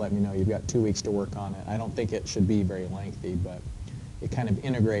free to let me know. You've got 2 weeks to work on it. I don't think it should be very lengthy, but it kind of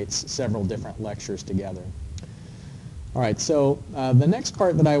integrates several different lectures together. All right, so the next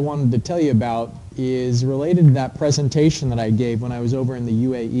part that I wanted to tell you about is related to that presentation that I gave when I was over in the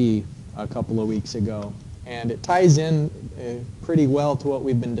UAE a couple of weeks ago. And it ties in pretty well to what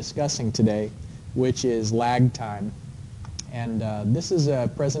we've been discussing today, which is lag time. And this is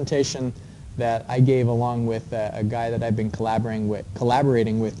a presentation that I gave along with a guy that I've been collaborating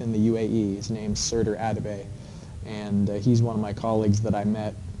with in the UAE. His name's Surtur Adabay. And he's one of my colleagues that I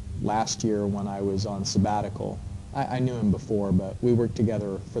met last year when I was on sabbatical. I knew him before, but we worked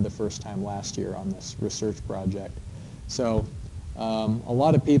together for the first time last year on this research project. So a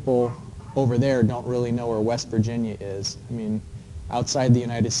lot of people over there don't really know where West Virginia is. I mean, outside the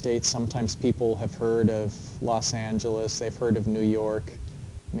United States, sometimes people have heard of Los Angeles, they've heard of New York,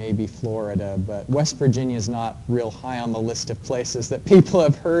 maybe Florida, but West Virginia is not real high on the list of places that people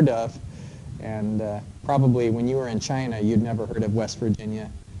have heard of. And probably when you were in China, you'd never heard of West Virginia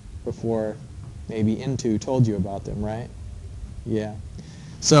before maybe Intu told you about them, right? Yeah.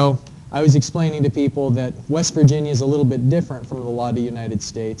 So I was explaining to people that West Virginia is a little bit different from a lot of the United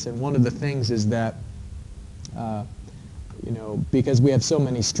States, and one of the things is that you know, because we have so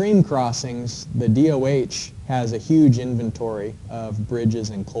many stream crossings, the DOH has a huge inventory of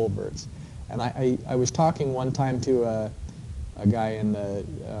bridges and culverts. And I was talking one time to a guy in the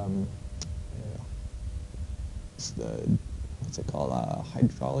what's it called,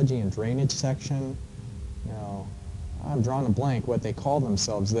 hydrology and drainage section. You know, I'm drawing a blank what they call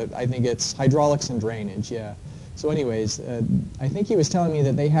themselves. That I think it's hydraulics and drainage, yeah. So anyways, I think he was telling me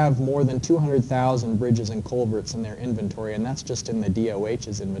that they have more than 200,000 bridges and culverts in their inventory, and that's just in the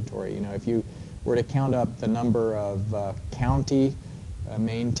DOH's inventory. You know, if you were to count up the number of county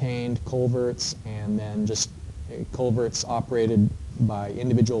maintained culverts and then just culverts operated by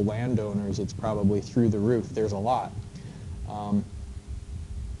individual landowners, it's probably through the roof. There's a lot.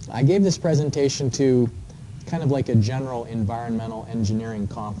 I gave this presentation to kind of like a general environmental engineering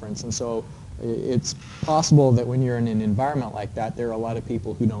conference, and so it's possible that when you're in an environment like that, there are a lot of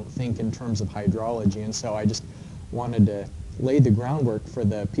people who don't think in terms of hydrology, and so I just wanted to lay the groundwork for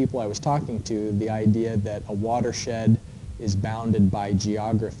the people I was talking to, the idea that a watershed is bounded by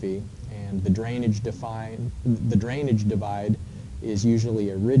geography, and the drainage divide is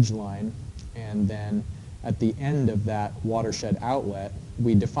usually a ridge line, and then at the end of that watershed outlet,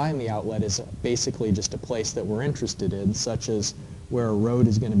 we define the outlet as basically just a place that we're interested in, such as where a road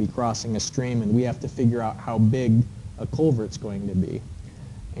is going to be crossing a stream, and we have to figure out how big a culvert's going to be.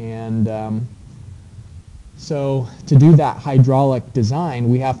 And so to do that hydraulic design,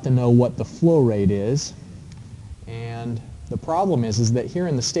 we have to know what the flow rate is. And The problem is that here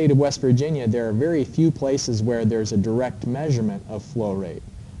in the state of West Virginia, there are very few places where there's a direct measurement of flow rate.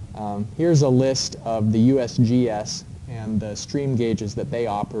 Here's a list of the USGS and the stream gauges that they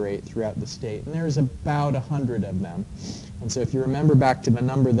operate throughout the state, and there's about 100 of them. And so if you remember back to the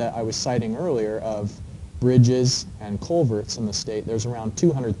number that I was citing earlier of bridges and culverts in the state, there's around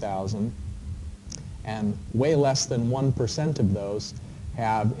 200,000, and way less than 1% of those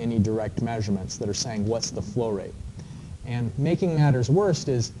have any direct measurements that are saying what's the flow rate. And making matters worse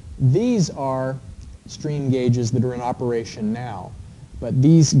is these are stream gauges that are in operation now, but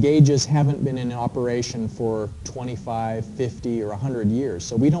these gauges haven't been in operation for 25, 50, or 100 years.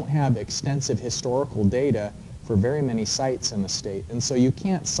 So we don't have extensive historical data for very many sites in the state. And so you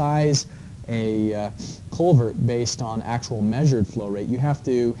can't size a culvert based on actual measured flow rate. You have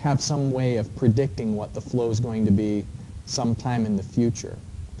to have some way of predicting what the flow is going to be sometime in the future.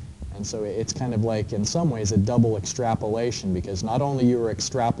 And so it's kind of like, in some ways, a double extrapolation, because not only you're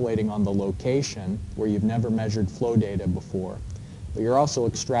extrapolating on the location where you've never measured flow data before, but you're also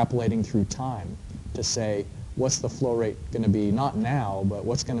extrapolating through time to say, what's the flow rate going to be, not now, but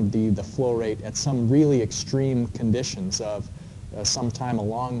what's going to be the flow rate at some really extreme conditions of sometime a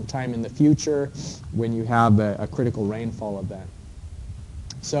long time in the future when you have a critical rainfall event.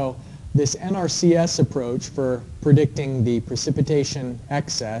 So this NRCS approach for predicting the precipitation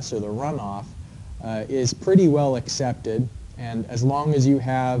excess, or the runoff, is pretty well accepted, and as long as you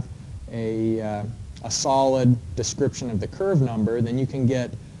have a solid description of the curve number, then you can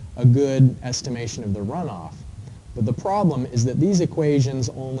get a good estimation of the runoff. But the problem is that these equations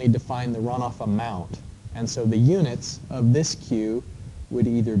only define the runoff amount, and so the units of this Q would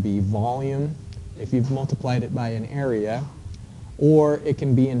either be volume, if you've multiplied it by an area, or it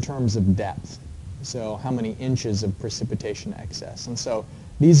can be in terms of depth, so how many inches of precipitation excess. And so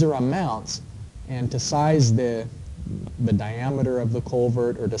these are amounts, and to size the diameter of the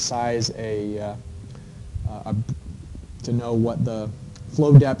culvert, or to size to know what the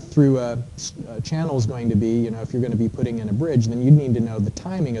flow depth through a channel is going to be, if you're going to be putting in a bridge, then you need to know the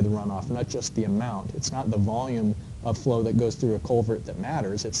timing of the runoff, not just the amount. It's not the volume of flow that goes through a culvert that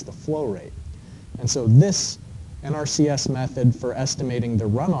matters, it's the flow rate. And so this NRCS method for estimating the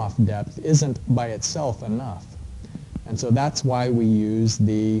runoff depth isn't by itself enough. And so that's why we use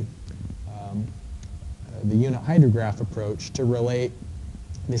the unit hydrograph approach to relate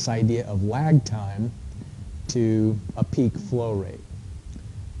this idea of lag time to a peak flow rate.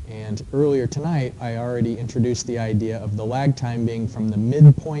 And earlier tonight, I already introduced the idea of the lag time being from the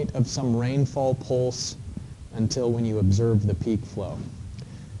midpoint of some rainfall pulse until when you observe the peak flow.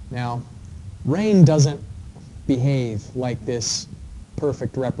 Now, rain doesn't behave like this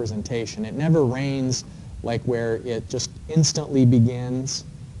perfect representation. It never rains like where it just instantly begins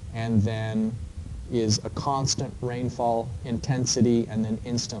and then is a constant rainfall intensity and then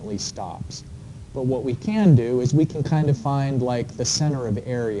instantly stops. But what we can do is we can kind of find like the center of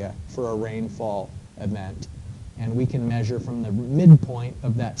area for a rainfall event, and we can measure from the midpoint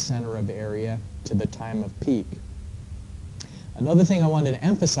of that center of area to the time of peak. Another thing I wanted to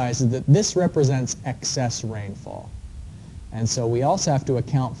emphasize is that this represents excess rainfall. And so we also have to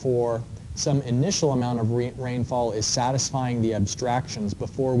account for some initial amount of rainfall is satisfying the abstractions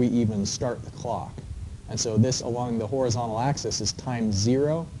before we even start the clock. And so this along the horizontal axis is time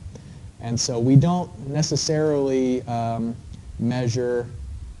zero. And so we don't necessarily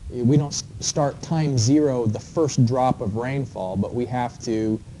we don't start time zero the first drop of rainfall, but we have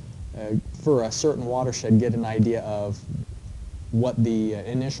to, for a certain watershed, get an idea of what the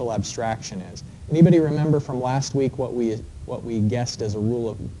initial abstraction is. Anybody remember from last week what we guessed as a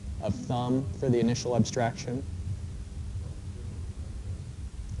rule of thumb for the initial abstraction?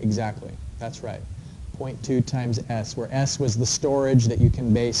 Exactly, that's right. 0.2 times S, where S was the storage that you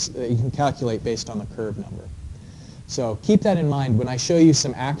can calculate based on the curve number. So keep that in mind when I show you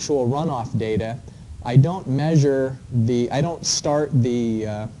some actual runoff data. I don't start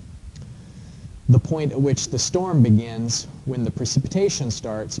the point at which the storm begins when the precipitation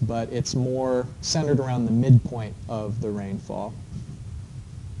starts, but it's more centered around the midpoint of the rainfall.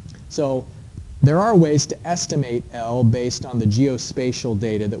 So there are ways to estimate L based on the geospatial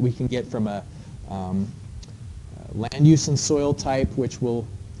data that we can get from a land use and soil type, which will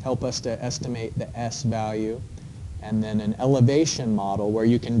help us to estimate the S value, and then an elevation model where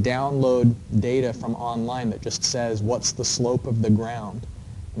you can download data from online that just says what's the slope of the ground.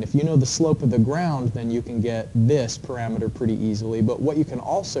 And if you know the slope of the ground, then you can get this parameter pretty easily. But what you can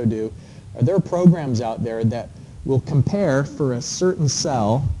also do, there are programs out there that will compare for a certain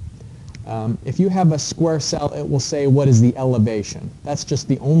cell. If you have a square cell, it will say what is the elevation. That's just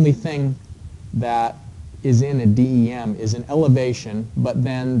the only thing that is in a DEM is an elevation, but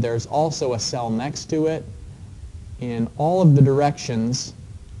then there's also a cell next to it. In all of the directions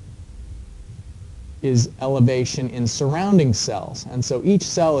is elevation in surrounding cells. And so each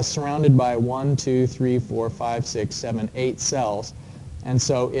cell is surrounded by 1, 2, 3, 4, 5, 6, 7, 8 cells. And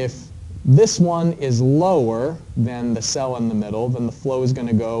so if this one is lower than the cell in the middle, then the flow is going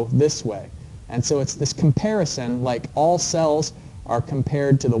to go this way. And so it's this comparison, like all cells are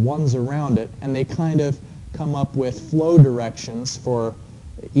compared to the ones around it, and they kind of come up with flow directions for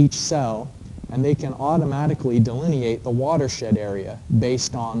each cell, and they can automatically delineate the watershed area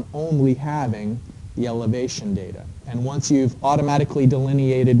based on only having the elevation data. And once you've automatically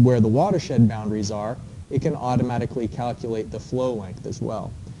delineated where the watershed boundaries are, it can automatically calculate the flow length as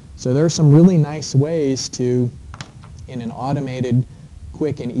well. So there are some really nice ways to, in an automated,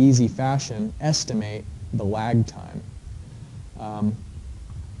 quick and easy fashion, estimate the lag time.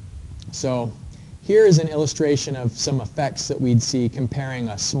 So here is an illustration of some effects that we'd see comparing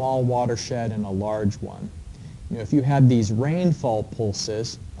a small watershed and a large one. You know, if you had these rainfall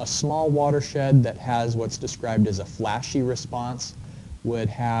pulses, a small watershed that has what's described as a flashy response would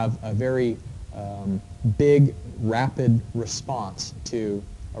have a very big, rapid response to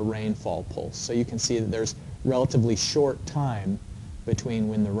a rainfall pulse. So you can see that there's relatively short time between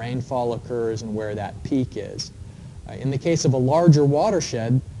when the rainfall occurs and where that peak is. In the case of a larger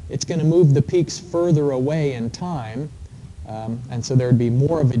watershed, it's going to move the peaks further away in time, and so there would be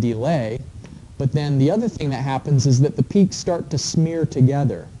more of a delay. But then the other thing that happens is that the peaks start to smear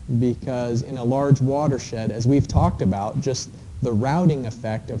together, because in a large watershed, as we've talked about, just the routing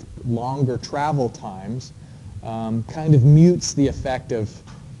effect of longer travel times kind of mutes the effect of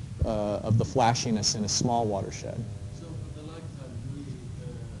the flashiness in a small watershed. So for the lag time, do we treat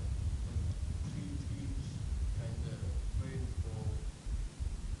each kind of rainfall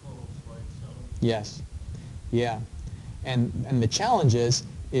course by itself? Yes. Yeah. And the challenge is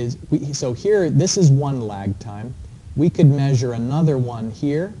so here, this is one lag time. We could measure another one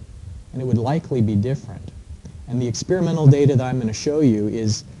here, and it would likely be different. And the experimental data that I'm going to show you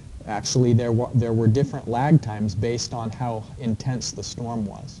is actually there were different lag times based on how intense the storm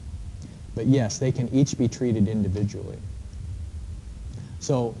was. But yes, they can each be treated individually.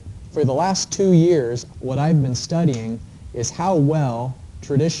 So for the last 2 years, what I've been studying is how well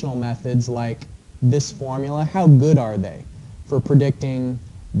traditional methods like this formula, how good are they for predicting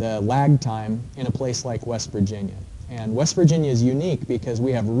the lag time in a place like West Virginia. And West Virginia is unique because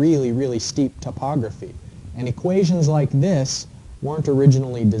we have really, really steep topography. And equations like this weren't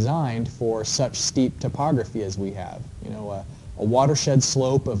originally designed for such steep topography as we have. You know, a watershed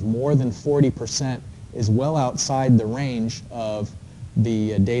slope of more than 40% is well outside the range of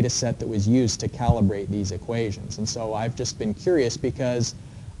the data set that was used to calibrate these equations. And so I've just been curious because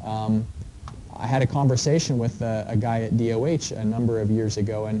I had a conversation with a guy at DOH a number of years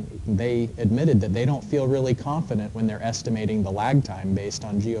ago, and they admitted that they don't feel really confident when they're estimating the lag time based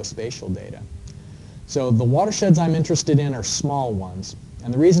on geospatial data. So the watersheds I'm interested in are small ones.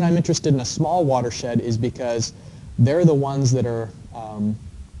 And the reason I'm interested in a small watershed is because they're the ones that are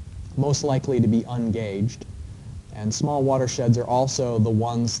most likely to be ungauged. And small watersheds are also the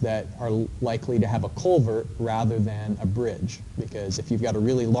ones that are likely to have a culvert rather than a bridge. Because if you've got a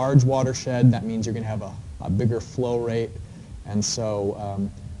really large watershed, that means you're going to have a bigger flow rate. And so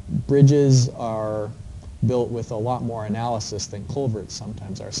bridges are built with a lot more analysis than culverts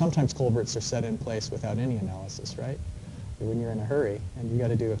sometimes are. Sometimes culverts are set in place without any analysis, right? When you're in a hurry and you got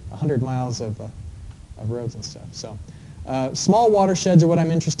to do 100 miles of roads and stuff. So small watersheds are what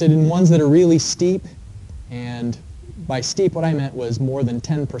I'm interested in, ones that are really steep. And by steep, what I meant was more than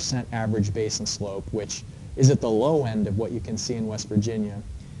 10% average basin slope, which is at the low end of what you can see in West Virginia.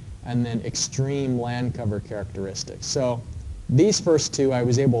 And then extreme land cover characteristics. So these first two, I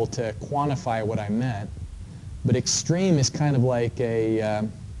was able to quantify what I meant. But extreme is kind of like a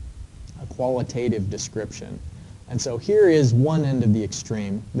qualitative description. And so here is one end of the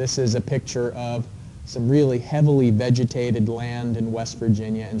extreme. This is a picture of some really heavily vegetated land in West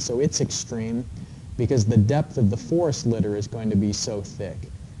Virginia. And so it's extreme because the depth of the forest litter is going to be so thick.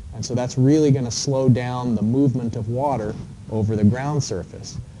 And so that's really going to slow down the movement of water over the ground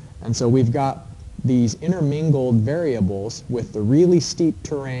surface. And so we've got these intermingled variables with the really steep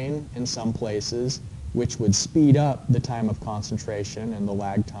terrain in some places, which would speed up the time of concentration and the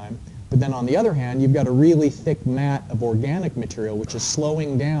lag time. But then on the other hand, you've got a really thick mat of organic material, which is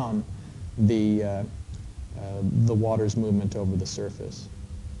slowing down the water's movement over the surface.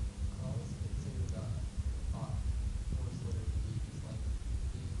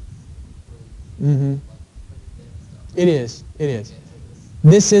 Mm-hmm. It is. It is.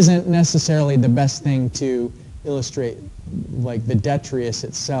 this isn't necessarily the best thing to illustrate like the detritus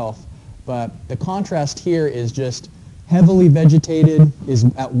itself, but the contrast here is just heavily vegetated is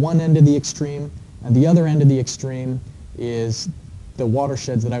at one end of the extreme, and the other end of the extreme is the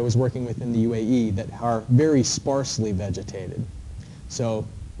watersheds that I was working with in the UAE that are very sparsely vegetated. So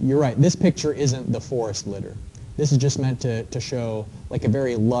you're right, this picture isn't the forest litter. This is just meant to show like a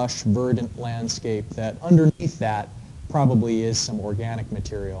very lush, verdant landscape that underneath that probably is some organic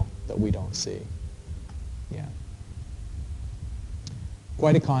material that we don't see. Yeah.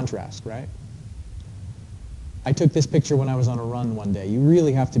 Quite a contrast, right? I took this picture when I was on a run one day. You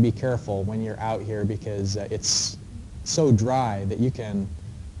really have to be careful when you're out here because it's so dry that you can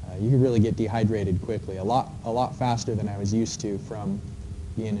really get dehydrated quickly, a lot faster than I was used to from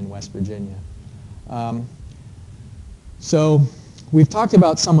being in West Virginia. So we've talked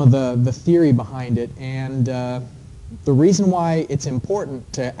about some of the theory behind it, and the reason why it's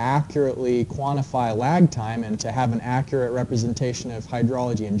important to accurately quantify lag time and to have an accurate representation of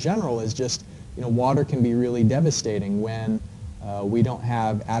hydrology in general is just, water can be really devastating when we don't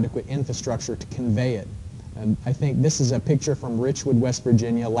have adequate infrastructure to convey it. And I think this is a picture from Richwood, West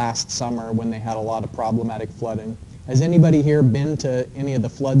Virginia last summer when they had a lot of problematic flooding. Has anybody here been to any of the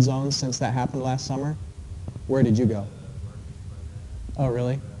flood zones since that happened last summer? Where did you go? Oh,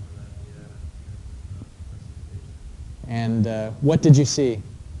 really? And what did you see?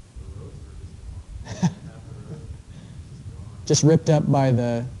 Just ripped up by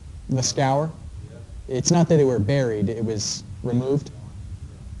the scour? It's not that they were buried, it was removed?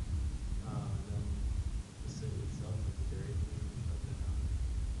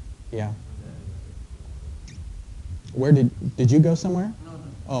 Yeah. Where did you go somewhere? No, no.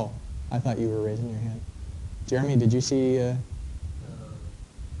 Oh, I thought you were raising your hand. Jeremy, did you see?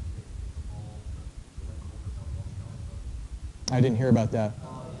 I didn't hear about that.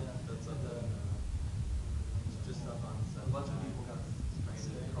 Oh, yeah, that's like it's just up on set. A bunch of people got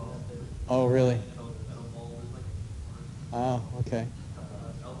stranded across there. Oh, really? At a mall, there's like a Oh, okay.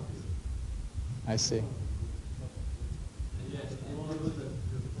 altitude. I see. Yeah, it was a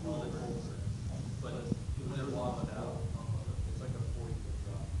cool, but when it washed out, it's like a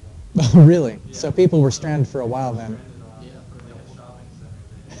 40-foot drop. Really? So people were stranded for a while then. Yeah, for like a shopping center.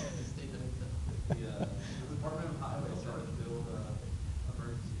 They stayed there. Yeah, the Department of Highway started to build an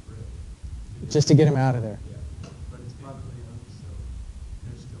emergency bridge. Just to get them out of there. Yeah, but it's privately owned, so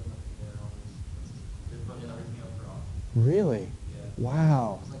there's still nothing there. They put everything up for auction. Really? Yeah.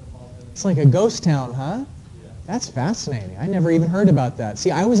 Wow. It's like a ball pit. It's like a ghost town, huh? Yeah. That's fascinating. I never even heard about that.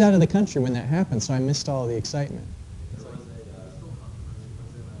 See, I was out of the country when that happened, so I missed all the excitement. There was a still controversy. It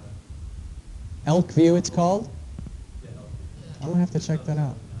was in a Elk View, it's called? yeah, I'm going to have to check that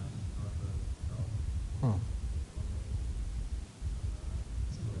out. Huh.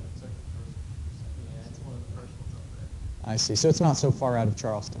 yeah, it's one of the first ones up there. I see. So it's not so far out of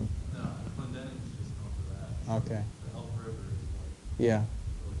Charleston. No, Clendenin is just north of that. Okay. The Elk River is like Yeah.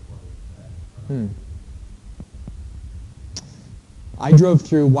 really close to that. I drove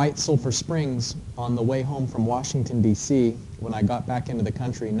through White Sulphur Springs on the way home from Washington, D.C. when I got back into the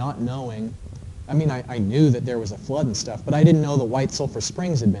country, not knowing. I mean, I knew that there was a flood and stuff, but I didn't know that White Sulphur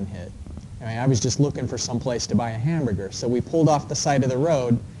Springs had been hit. I mean, I was just looking for some place to buy a hamburger. So we pulled off the side of the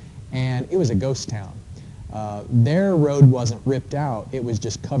road, and it was a ghost town. Their road wasn't ripped out. It was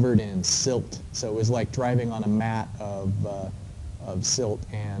just covered in silt. So it was like driving on a mat of silt,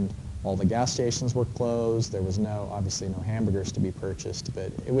 and all the gas stations were closed. There was obviously no hamburgers to be purchased,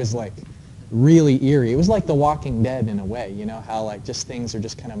 but it was like really eerie. It was like The Walking Dead in a way, how like just things are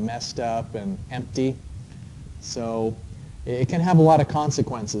just kind of messed up and empty. So it can have a lot of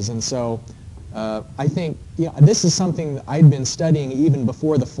consequences. And so I think this is something that I'd been studying even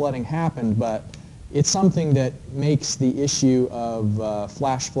before the flooding happened, but it's something that makes the issue of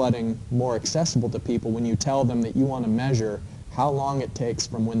flash flooding more accessible to people when you tell them that you want to measure how long it takes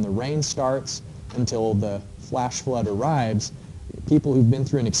from when the rain starts until the flash flood arrives. People who've been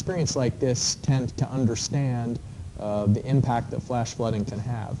through an experience like this tend to understand the impact that flash flooding can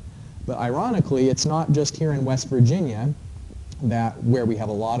have. But ironically, it's not just here in West Virginia where we have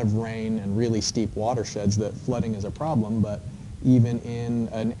a lot of rain and really steep watersheds that flooding is a problem, but even in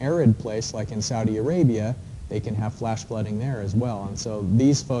an arid place like in Saudi Arabia, they can have flash flooding there as well. And so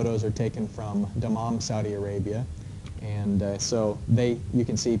these photos are taken from Dammam, Saudi Arabia. And so you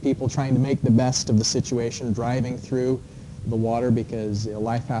can see people trying to make the best of the situation, driving through the water because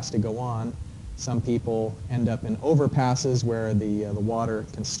life has to go on. Some people end up in overpasses where the water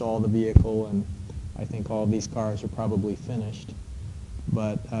can stall the vehicle, and I think all of these cars are probably finished.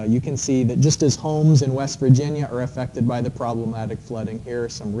 But you can see that just as homes in West Virginia are affected by the problematic flooding, here are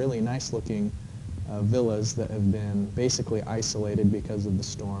some really nice looking villas that have been basically isolated because of the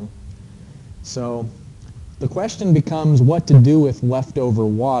storm. So the question becomes what to do with leftover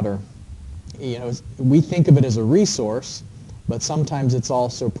water. You know, we think of it as a resource, but sometimes it's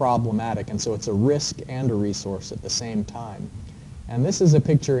also problematic, and so it's a risk and a resource at the same time. And this is a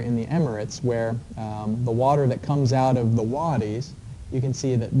picture in the Emirates where the water that comes out of the wadis, you can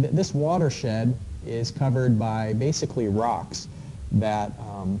see that this watershed is covered by basically rocks that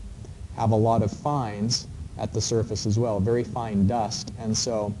have a lot of fines at the surface as well, very fine dust. And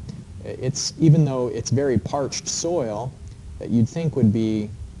so it's, even though it's very parched soil that you'd think would be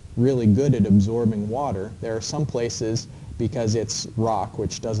really good at absorbing water, there are some places, because it's rock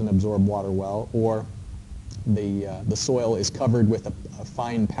which doesn't absorb water well, or the soil is covered with a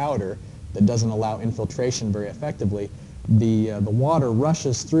fine powder that doesn't allow infiltration very effectively, the water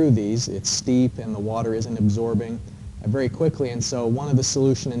rushes through these. It's steep and the water isn't absorbing very quickly, and so one of the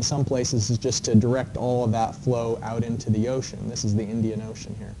solutions in some places is just to direct all of that flow out into the ocean. This is the Indian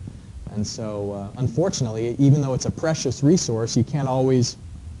Ocean here. And so unfortunately, even though it's a precious resource, you can't always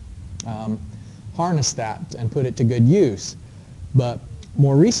harness that and put it to good use. But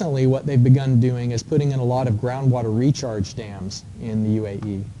more recently, what they've begun doing is putting in a lot of groundwater recharge dams in the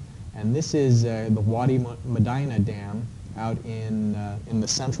UAE. And this is the Wadi Medina Dam out in the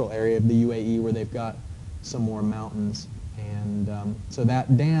central area of the UAE where they've got some more mountains. And so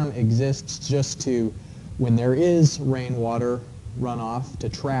that dam exists just to, when there is rainwater runoff, to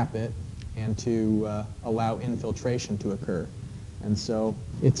trap it and to allow infiltration to occur. And so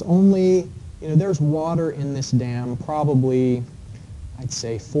it's only, you know, there's water in this dam probably, I'd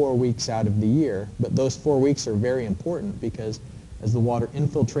say 4 weeks out of the year, but those 4 weeks are very important because as the water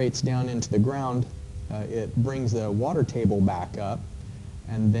infiltrates down into the ground, it brings the water table back up,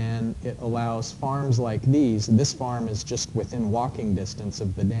 and then it allows farms like these. This farm is just within walking distance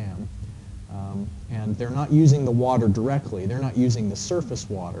of the dam, and they're not using the water directly. They're not using the surface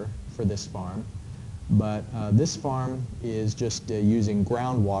water for this farm, but this farm is just using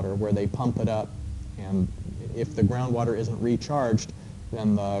groundwater where they pump it up, and if the groundwater isn't recharged,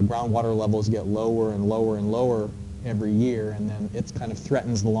 then the groundwater levels get lower and lower and lower every year, and then it kind of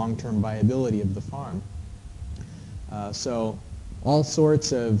threatens the long-term viability of the farm. So all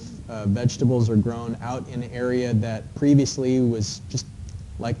sorts of vegetables are grown out in an area that previously was just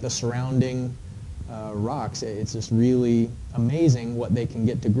like the surrounding rocks. It's just really amazing what they can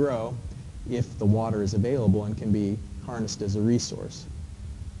get to grow if the water is available and can be harnessed as a resource.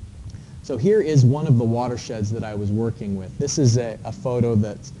 So here is one of the watersheds that I was working with. This is a photo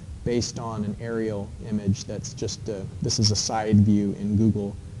that's based on an aerial image that's just, this is a side view in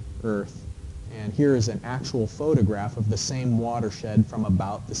Google Earth. And here is an actual photograph of the same watershed from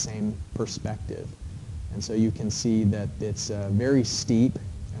about the same perspective. And so you can see that it's very steep,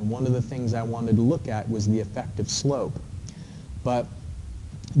 and one of the things I wanted to look at was the effect of slope. But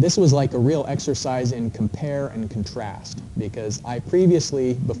this was like a real exercise in compare and contrast, because I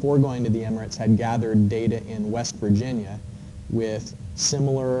previously, before going to the Emirates, had gathered data in West Virginia with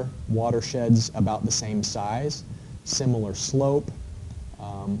similar watersheds about the same size, similar slope,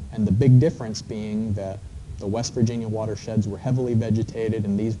 and the big difference being that the West Virginia watersheds were heavily vegetated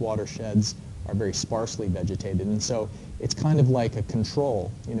and these watersheds are very sparsely vegetated. And so it's kind of like a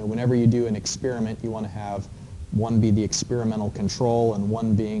control. You know, whenever you do an experiment, you want to have one be the experimental control and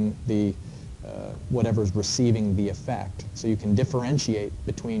one being the whatever's receiving the effect. So you can differentiate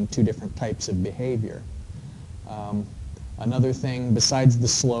between two different types of behavior. Another thing besides the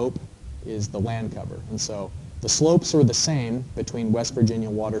slope is the land cover. And so the slopes are the same between West Virginia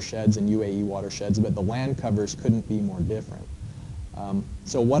watersheds and UAE watersheds, but the land covers couldn't be more different.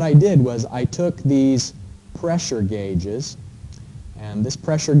 So what I did was I took these pressure gauges, and this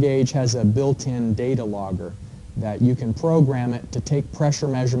pressure gauge has a built-in data logger that you can program it to take pressure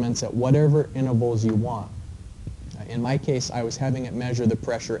measurements at whatever intervals you want. In my case, I was having it measure the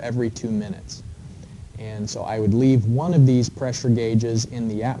pressure every 2 minutes. And so I would leave one of these pressure gauges in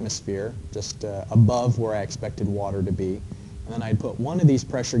the atmosphere, just above where I expected water to be. And then I'd put one of these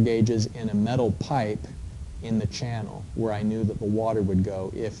pressure gauges in a metal pipe in the channel where I knew that the water would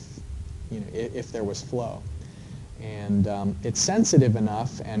go if, you know, if there was flow. And it's sensitive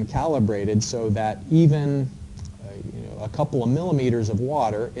enough and calibrated so that even a couple of millimeters of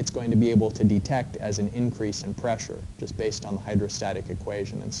water, it's going to be able to detect as an increase in pressure, just based on the hydrostatic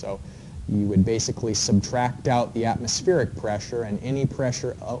equation. And so you would basically subtract out the atmospheric pressure, and any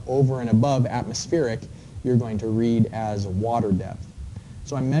pressure over and above atmospheric, you're going to read as water depth.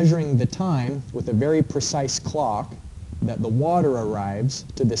 So I'm measuring the time with a very precise clock that the water arrives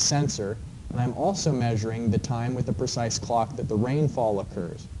to the sensor, and I'm also measuring the time with a precise clock that the rainfall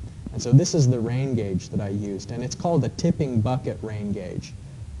occurs. And so this is the rain gauge that I used, and it's called a tipping bucket rain gauge.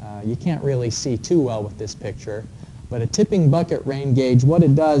 You can't really see too well with this picture, but a tipping bucket rain gauge, what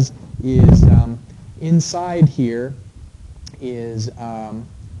it does is inside here is a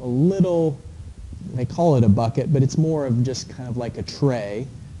little, they call it a bucket, but it's more of just kind of like a tray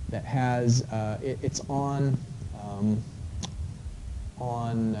that has, it's on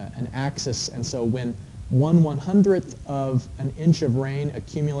an axis, and so when 1/100th of an inch of rain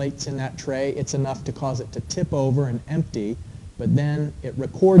accumulates in that tray, it's enough to cause it to tip over and empty, but then it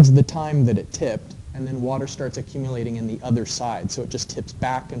records the time that it tipped, and then water starts accumulating in the other side, so it just tips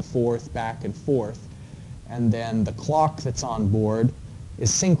back and forth, and then the clock that's on board is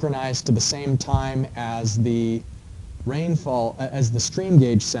synchronized to the same time as the rainfall, as the stream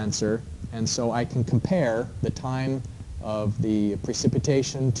gauge sensor, and so I can compare the time of the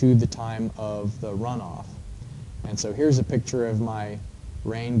precipitation to the time of the runoff. And so here's a picture of my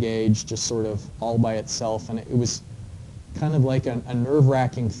rain gauge just sort of all by itself, and it was kind of like a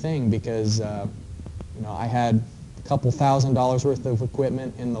nerve-wracking thing because you know, I had a couple $1,000s worth of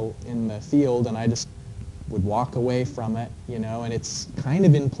equipment in the field, and I just would walk away from it, you know, and it's kind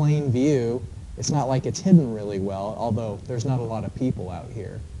of in plain view. It's not like it's hidden really well, although there's not a lot of people out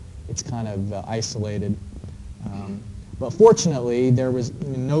here. It's kind of isolated. But fortunately, there was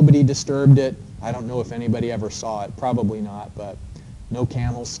nobody disturbed it. I don't know if anybody ever saw it. Probably not, but no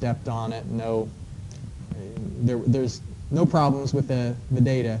camels stepped on it. No, there's no problems with the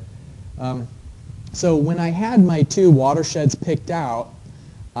data. So when I had my 2 watersheds picked out,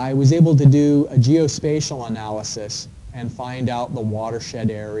 I was able to do a geospatial analysis and find out the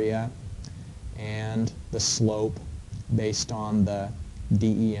watershed area and the slope based on the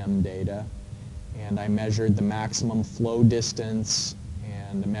DEM data. And I measured the maximum flow distance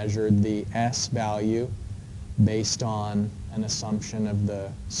and measured the S value based on an assumption of the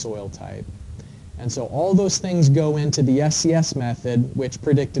soil type. And so all those things go into the SCS method, which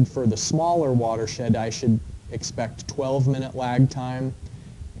predicted for the smaller watershed I should expect 12-minute lag time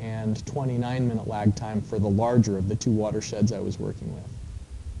and 29-minute lag time for the larger of the 2 watersheds I was working with.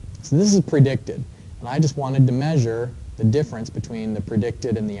 So this is predicted, and I just wanted to measure the difference between the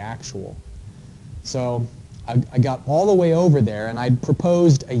predicted and the actual. So I got all the way over there, and I'd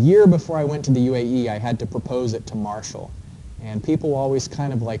proposed a year before I went to the UAE, I had to propose it to Marshall. And people always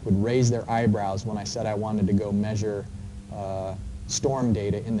kind of like would raise their eyebrows when I said I wanted to go measure storm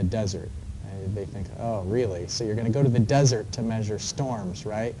data in the desert. They think, oh, really? So you're going to go to the desert to measure storms,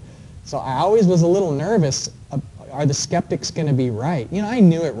 right? So I always was a little nervous. Are the skeptics going to be right? You know, I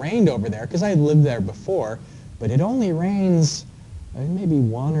knew it rained over there because I had lived there before, but it only rains maybe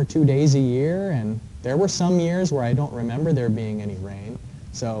 1 or 2 days a year, and there were some years where I don't remember there being any rain.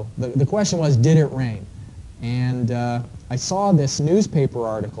 So the question was, did it rain? And I saw this newspaper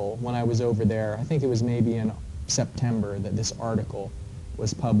article when I was over there. I think it was maybe in September that this article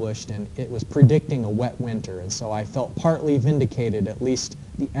was published, and it was predicting a wet winter. And so I felt partly vindicated. At least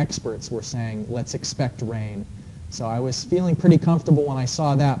the experts were saying, let's expect rain. So I was feeling pretty comfortable when I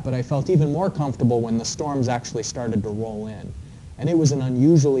saw that, but I felt even more comfortable when the storms actually started to roll in. And it was an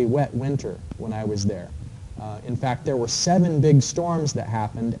unusually wet winter when I was there. In fact, there were 7 big storms that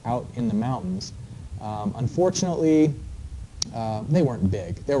happened out in the mountains. Unfortunately, they weren't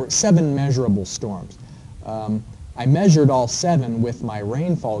big. There were 7 measurable storms. I measured all 7 with my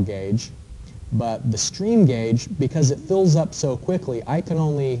rainfall gauge, but the stream gauge, because it fills up so quickly, I can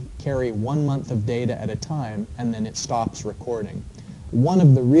only carry 1 month of data at a time, and then it stops recording. One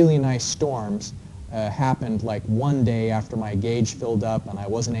of the really nice storms happened like 1 day after my gauge filled up, and I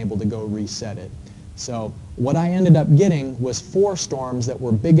wasn't able to go reset it. So what I ended up getting was 4 storms that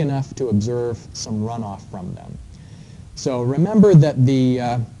were big enough to observe some runoff from them. So remember that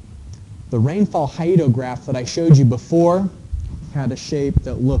the rainfall hydrograph that I showed you before had a shape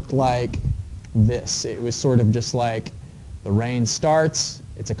that looked like this. It was sort of just like the rain starts,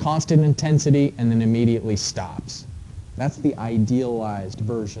 it's a constant intensity, and then immediately stops. That's the idealized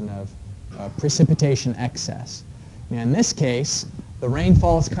version of precipitation excess. Now in this case, the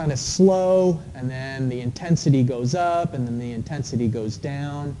rainfall is kind of slow, and then the intensity goes up, and then the intensity goes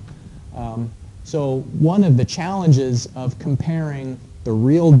down. So one of the challenges of comparing the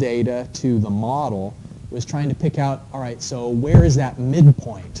real data to the model was trying to pick out, all right, so where is that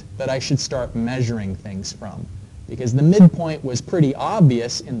midpoint that I should start measuring things from? Because the midpoint was pretty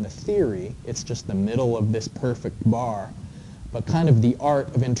obvious in the theory. It's just the middle of this perfect bar. But kind of the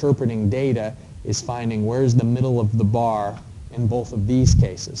art of interpreting data is finding where's the middle of the bar in both of these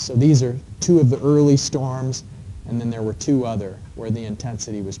cases. So these are 2 of the early storms, and then there were two other where the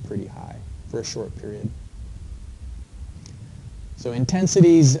intensity was pretty high for a short period. So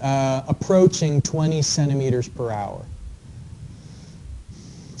intensities approaching 20 centimeters per hour.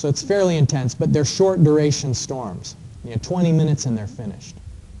 So it's fairly intense, but they're short duration storms. 20 minutes and they're finished.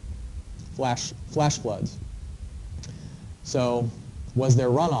 Flash floods. So was there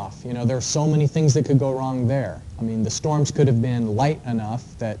runoff? There are so many things that could go wrong there. I mean, the storms could have been light enough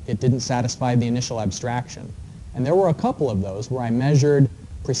that it didn't satisfy the initial abstraction. And there were a couple of those where I measured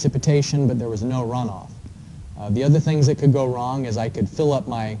precipitation, but there was no runoff. The other things that could go wrong is I could fill up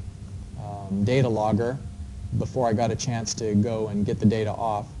my data logger before I got a chance to go and get the data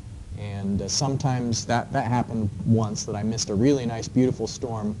off. And sometimes that happened once, that I missed a really nice, beautiful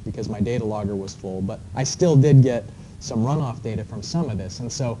storm because my data logger was full. But I still did get some runoff data from some of this.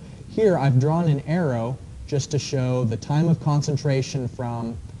 And so here I've drawn an arrow just to show the time of concentration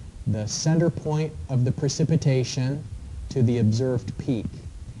from the center point of the precipitation to the observed peak.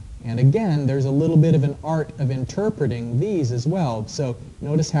 And again, there's a little bit of an art of interpreting these as well. So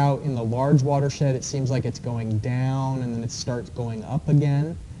notice how in the large watershed it seems like it's going down and then it starts going up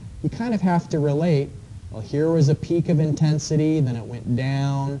again. You kind of have to relate, well, here was a peak of intensity, then it went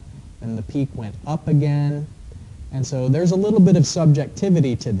down, then the peak went up again. And so there's a little bit of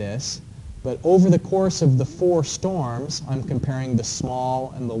subjectivity to this, but over the course of the 4 storms, I'm comparing the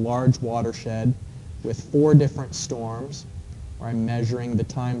small and the large watershed with 4 different storms, where I'm measuring the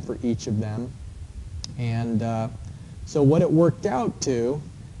time for each of them. And so what it worked out to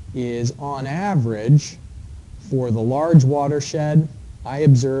is, on average, for the large watershed, I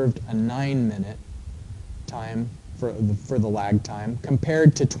observed a 9-minute time for the lag time,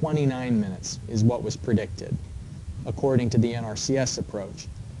 compared to 29 minutes is what was predicted, according to the NRCS approach.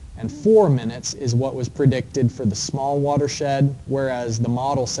 And 4 minutes is what was predicted for the small watershed, whereas the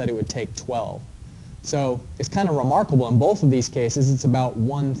model said it would take 12. So it's kind of remarkable. In both of these cases, it's about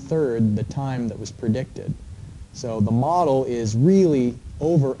 1/3 the time that was predicted. So the model is really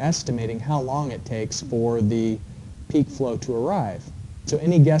overestimating how long it takes for the peak flow to arrive. So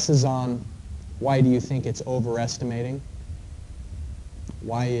any guesses on why do you think it's overestimating?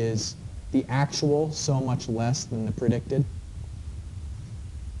 Why is the actual so much less than the predicted?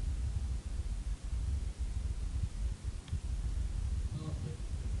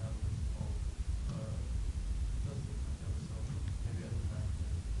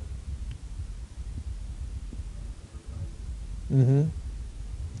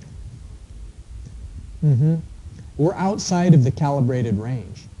 We're outside of the calibrated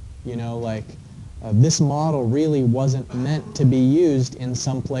range. This model really wasn't meant to be used in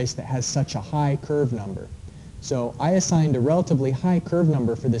some place that has such a high curve number. So I assigned a relatively high curve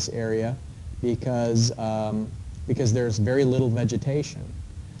number for this area because there's very little vegetation.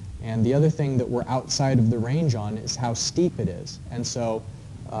 And the other thing that we're outside of the range on is how steep it is. And so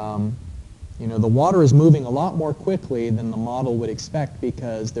the water is moving a lot more quickly than the model would expect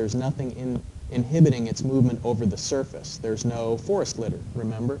because there's nothing inhibiting its movement over the surface. There's no forest litter,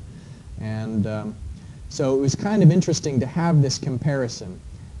 remember? And so it was kind of interesting to have this comparison.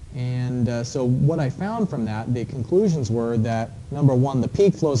 And so what I found from that, the conclusions were that, number one, the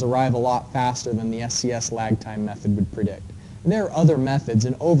peak flows arrive a lot faster than the SCS lag time method would predict. And there are other methods,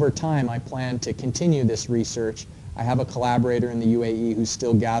 and over time I plan to continue this research. I have a collaborator in the UAE who's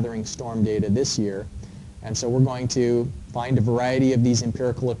still gathering storm data this year. And so we're going to find a variety of these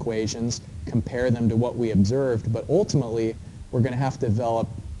empirical equations, compare them to what we observed, but ultimately we're going to have to develop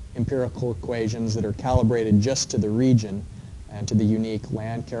empirical equations that are calibrated just to the region and to the unique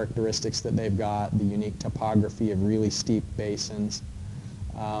land characteristics that they've got, the unique topography of really steep basins.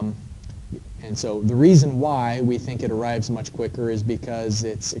 And so the reason why we think it arrives much quicker is because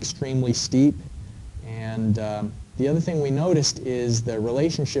it's extremely steep. And the other thing we noticed is the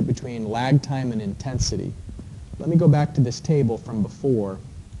relationship between lag time and intensity. Let me go back to this table from before.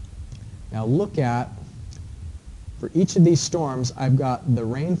 Now look at, for each of these storms, I've got the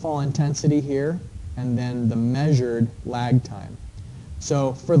rainfall intensity here and then the measured lag time.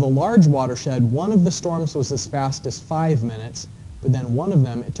 So for the large watershed, one of the storms was as fast as 5 minutes, but then one of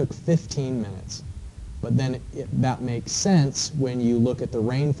them, it took 15 minutes. But then that makes sense when you look at the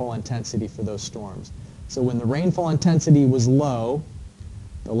rainfall intensity for those storms. So when the rainfall intensity was low,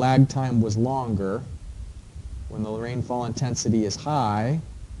 the lag time was longer. When the rainfall intensity is high,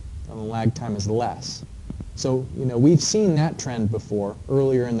 then the lag time is less. So, we've seen that trend before.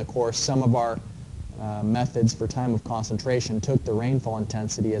 Earlier in the course, some of our methods for time of concentration took the rainfall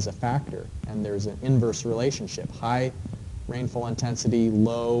intensity as a factor, and there's an inverse relationship. High rainfall intensity,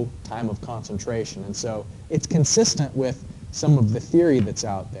 low time of concentration. And so it's consistent with some of the theory that's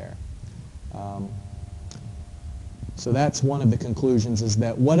out there. So that's one of the conclusions, is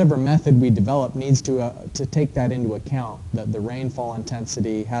that whatever method we develop needs to take that into account, that the rainfall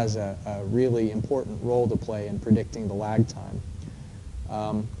intensity has a really important role to play in predicting the lag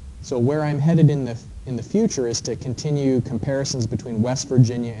time. So where I'm headed in the future is to continue comparisons between West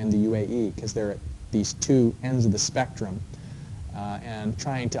Virginia and the UAE, because they're at these two ends of the spectrum, and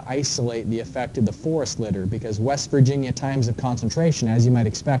trying to isolate the effect of the forest litter, because West Virginia times of concentration, as you might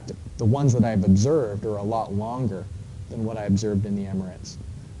expect, the ones that I've observed are a lot longer than what I observed in the Emirates.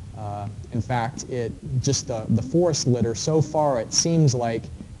 In fact, the forest litter, so far it seems like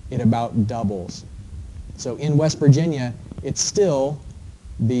it about doubles. So in West Virginia, it's still,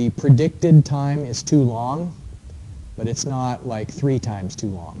 the predicted time is too long, but it's not like 3 times too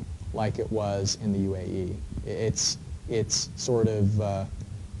long like it was in the UAE. It's sort of, the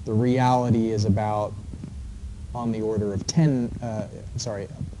reality is about on the order of 10,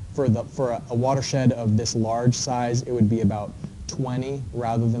 for a watershed of this large size, it would be about 20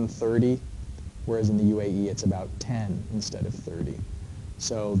 rather than 30, whereas in the UAE it's about 10 instead of 30.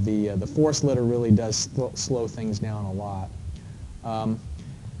 So the forest litter really does slow things down a lot.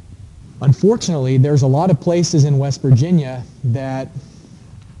 Unfortunately, there's a lot of places in West Virginia that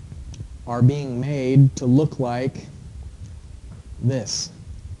are being made to look like this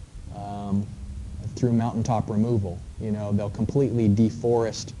through mountaintop removal. You know, they'll completely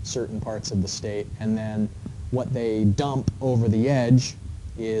deforest certain parts of the state, and then what they dump over the edge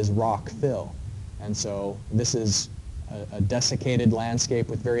is rock fill. And so this is a desiccated landscape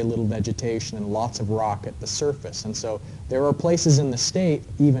with very little vegetation and lots of rock at the surface. And so there are places in the state,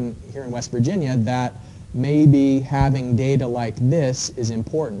 even here in West Virginia, that maybe having data like this is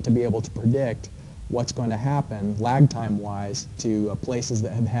important to be able to predict what's going to happen lag time wise to places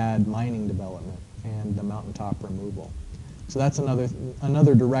that have had mining development and the mountaintop removal. So that's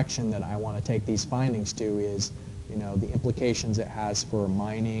another direction that I want to take these findings to, is, you know, the implications it has for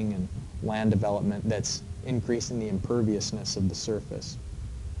mining and land development that's increasing the imperviousness of the surface.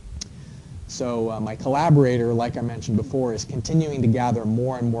 So my collaborator, like I mentioned before, is continuing to gather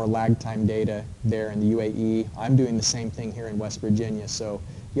more and more lag time data there in the UAE. I'm doing the same thing here in West Virginia, so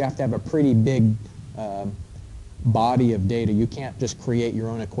you have to have a pretty big body of data. You can't just create your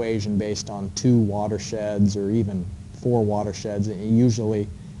own equation based on 2 watersheds or even 4 watersheds. Usually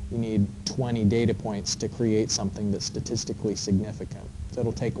you need 20 data points to create something that's statistically significant. So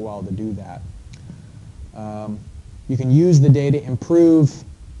it'll take a while to do that. You can use the data, improve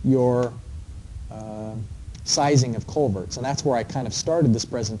your sizing of culverts. And that's where I kind of started this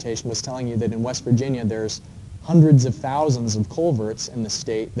presentation, was telling you that in West Virginia there's hundreds of thousands of culverts in the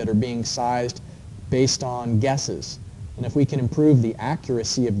state that are being sized based on guesses. And if we can improve the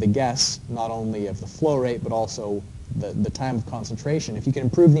accuracy of the guess, not only of the flow rate, but also the time of concentration, if you can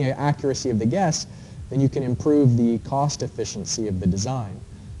improve the accuracy of the guess, then you can improve the cost efficiency of the design.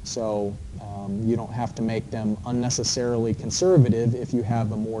 So you don't have to make them unnecessarily conservative if you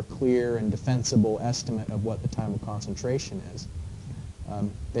have a more clear and defensible estimate of what the time of concentration is.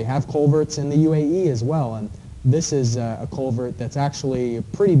 They have culverts in the UAE as well, and this is a culvert that's actually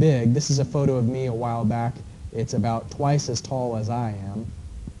pretty big. This is a photo of me a while back. It's about twice as tall as I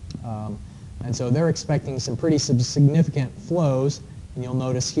am. And so they're expecting some pretty significant flows, and you'll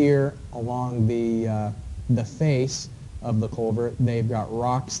notice here along the face of the culvert, they've got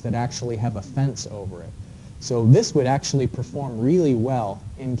rocks that actually have a fence over it. So this would actually perform really well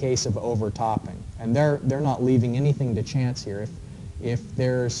in case of overtopping. And they're not leaving anything to chance here. If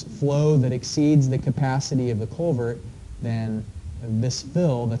there's flow that exceeds the capacity of the culvert, then this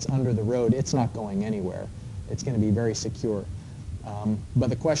fill that's under the road, it's not going anywhere. It's going to be very secure.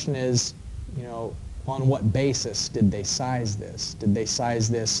 But the question is, you know, on what basis did they size this? Did they size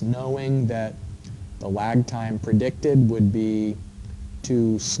this knowing that the lag time predicted would be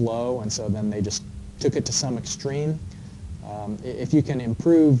too slow, and so then they just took it to some extreme? If you can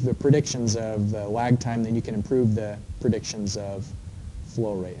improve the predictions of the lag time, then you can improve the predictions of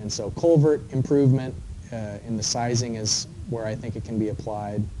flow rate. And so culvert improvement in the sizing is where I think it can be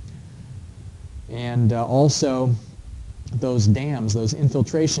applied. And also those dams, those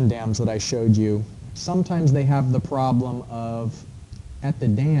infiltration dams that I showed you, sometimes they have the problem of, at the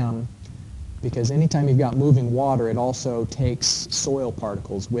dam, because anytime you've got moving water, it also takes soil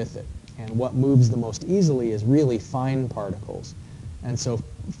particles with it. And what moves the most easily is really fine particles. And so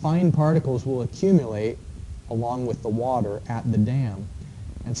fine particles will accumulate along with the water at the dam.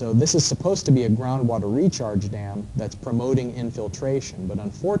 And so this is supposed to be a groundwater recharge dam that's promoting infiltration. But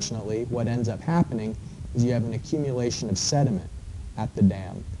unfortunately, what ends up happening is you have an accumulation of sediment at the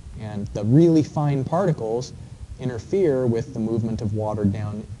dam. And the really fine particles interfere with the movement of water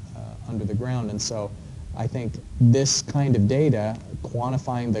down under the ground. And so I think this kind of data,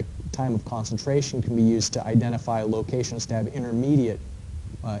 quantifying the time of concentration, can be used to identify locations to have intermediate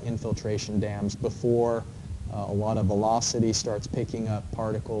infiltration dams before a lot of velocity starts picking up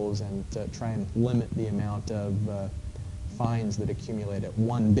particles, and to try and limit the amount of fines that accumulate at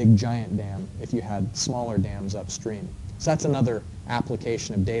one big giant dam if you had smaller dams upstream. So that's another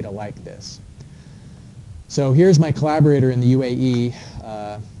application of data like this. So here's my collaborator in the UAE.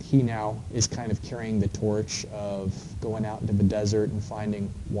 He now is kind of carrying the torch of going out into the desert and finding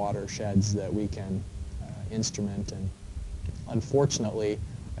watersheds that we can instrument. And unfortunately,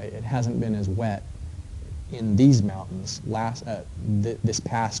 it hasn't been as wet in these mountains this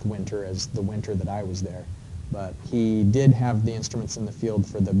past winter as the winter that I was there. But he did have the instruments in the field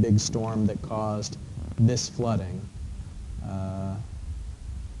for the big storm that caused this flooding.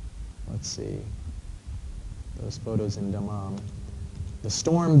 Let's see, those photos in Dammam. The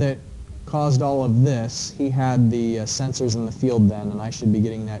storm that caused all of this, he had the sensors in the field then, and I should be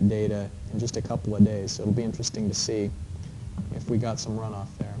getting that data in just a couple of days. So it'll be interesting to see if we got some runoff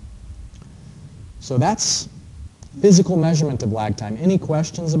there. So that's physical measurement of lag time. Any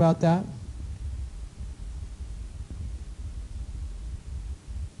questions about that?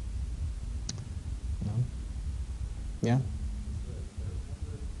 No? Yeah?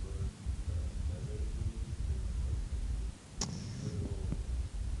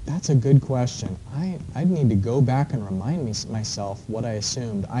 That's a good question. I'd need to go back and remind myself what I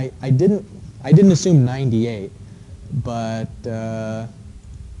assumed. I didn't assume 98, but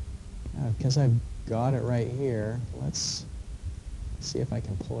because I've got it right here, let's see if I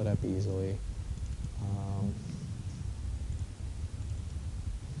can pull it up easily.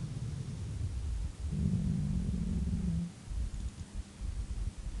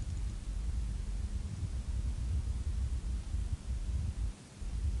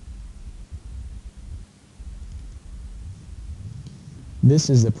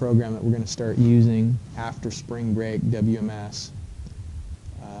 This is the program that we're going to start using after spring break, WMS.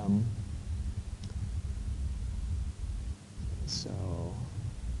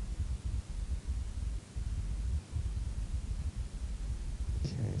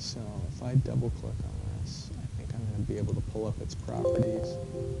 So if I double click on this, I think I'm going to be able to pull up its properties.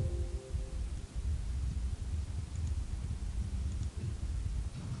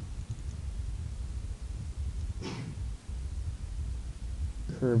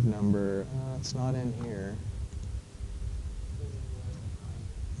 Curve number, it's not in here.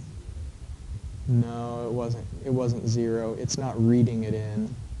 No, it wasn't 0. It's not reading it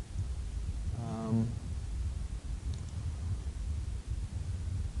in.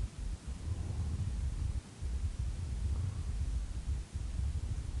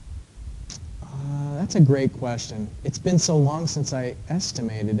 That's a great question. It's been so long since I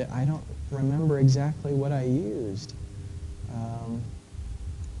estimated it, I don't remember exactly what I used.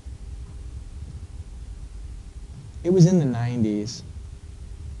 It was in the 90s,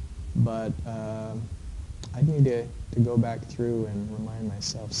 but I need to go back through and remind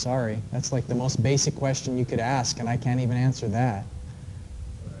myself. Sorry, that's like the most basic question you could ask, and I can't even answer that.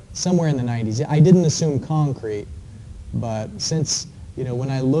 Somewhere in the 90s. I didn't assume concrete, but since, you know, when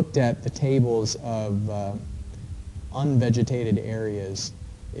I looked at the tables of unvegetated areas,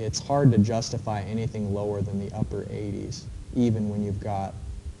 it's hard to justify anything lower than the upper 80s, even when you've got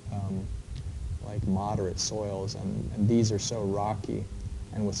like moderate soils, and these are so rocky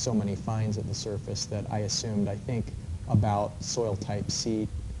and with so many fines at the surface that I assumed, I think, about soil type C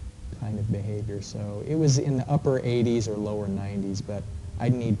kind of behavior. So it was in the upper 80s or lower 90s, but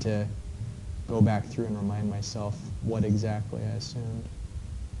I'd need to go back through and remind myself what exactly I assumed.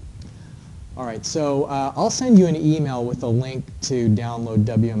 All right, so I'll send you an email with a link to download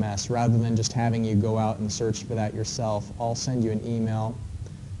WMS rather than just having you go out and search for that yourself. I'll send you an email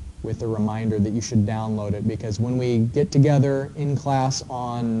with a reminder that you should download it, because when we get together in class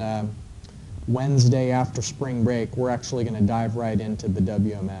on Wednesday after spring break, we're actually going to dive right into the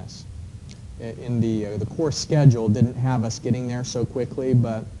WMS. In the course schedule didn't have us getting there so quickly,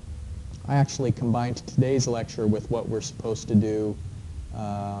 but I actually combined today's lecture with what we're supposed to do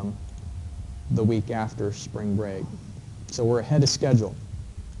the week after spring break. So we're ahead of schedule.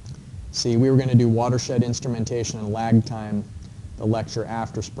 See, we were going to do watershed instrumentation and lag time the lecture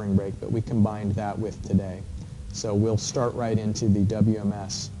after spring break, but we combined that with today. So we'll start right into the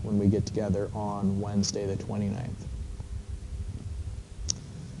WMS when we get together on Wednesday the 29th.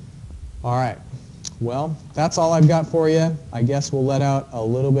 All right. Well, that's all I've got for you. I guess we'll let out a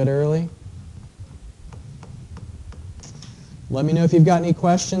little bit early. Let me know if you've got any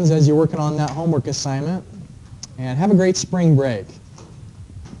questions as you're working on that homework assignment. And have a great spring break.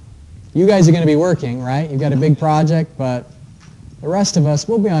 You guys are going to be working, right? You've got a big project, but the rest of us,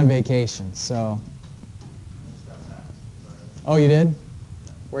 we'll be on vacation, so. Oh, you did?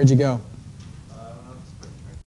 Where'd you go?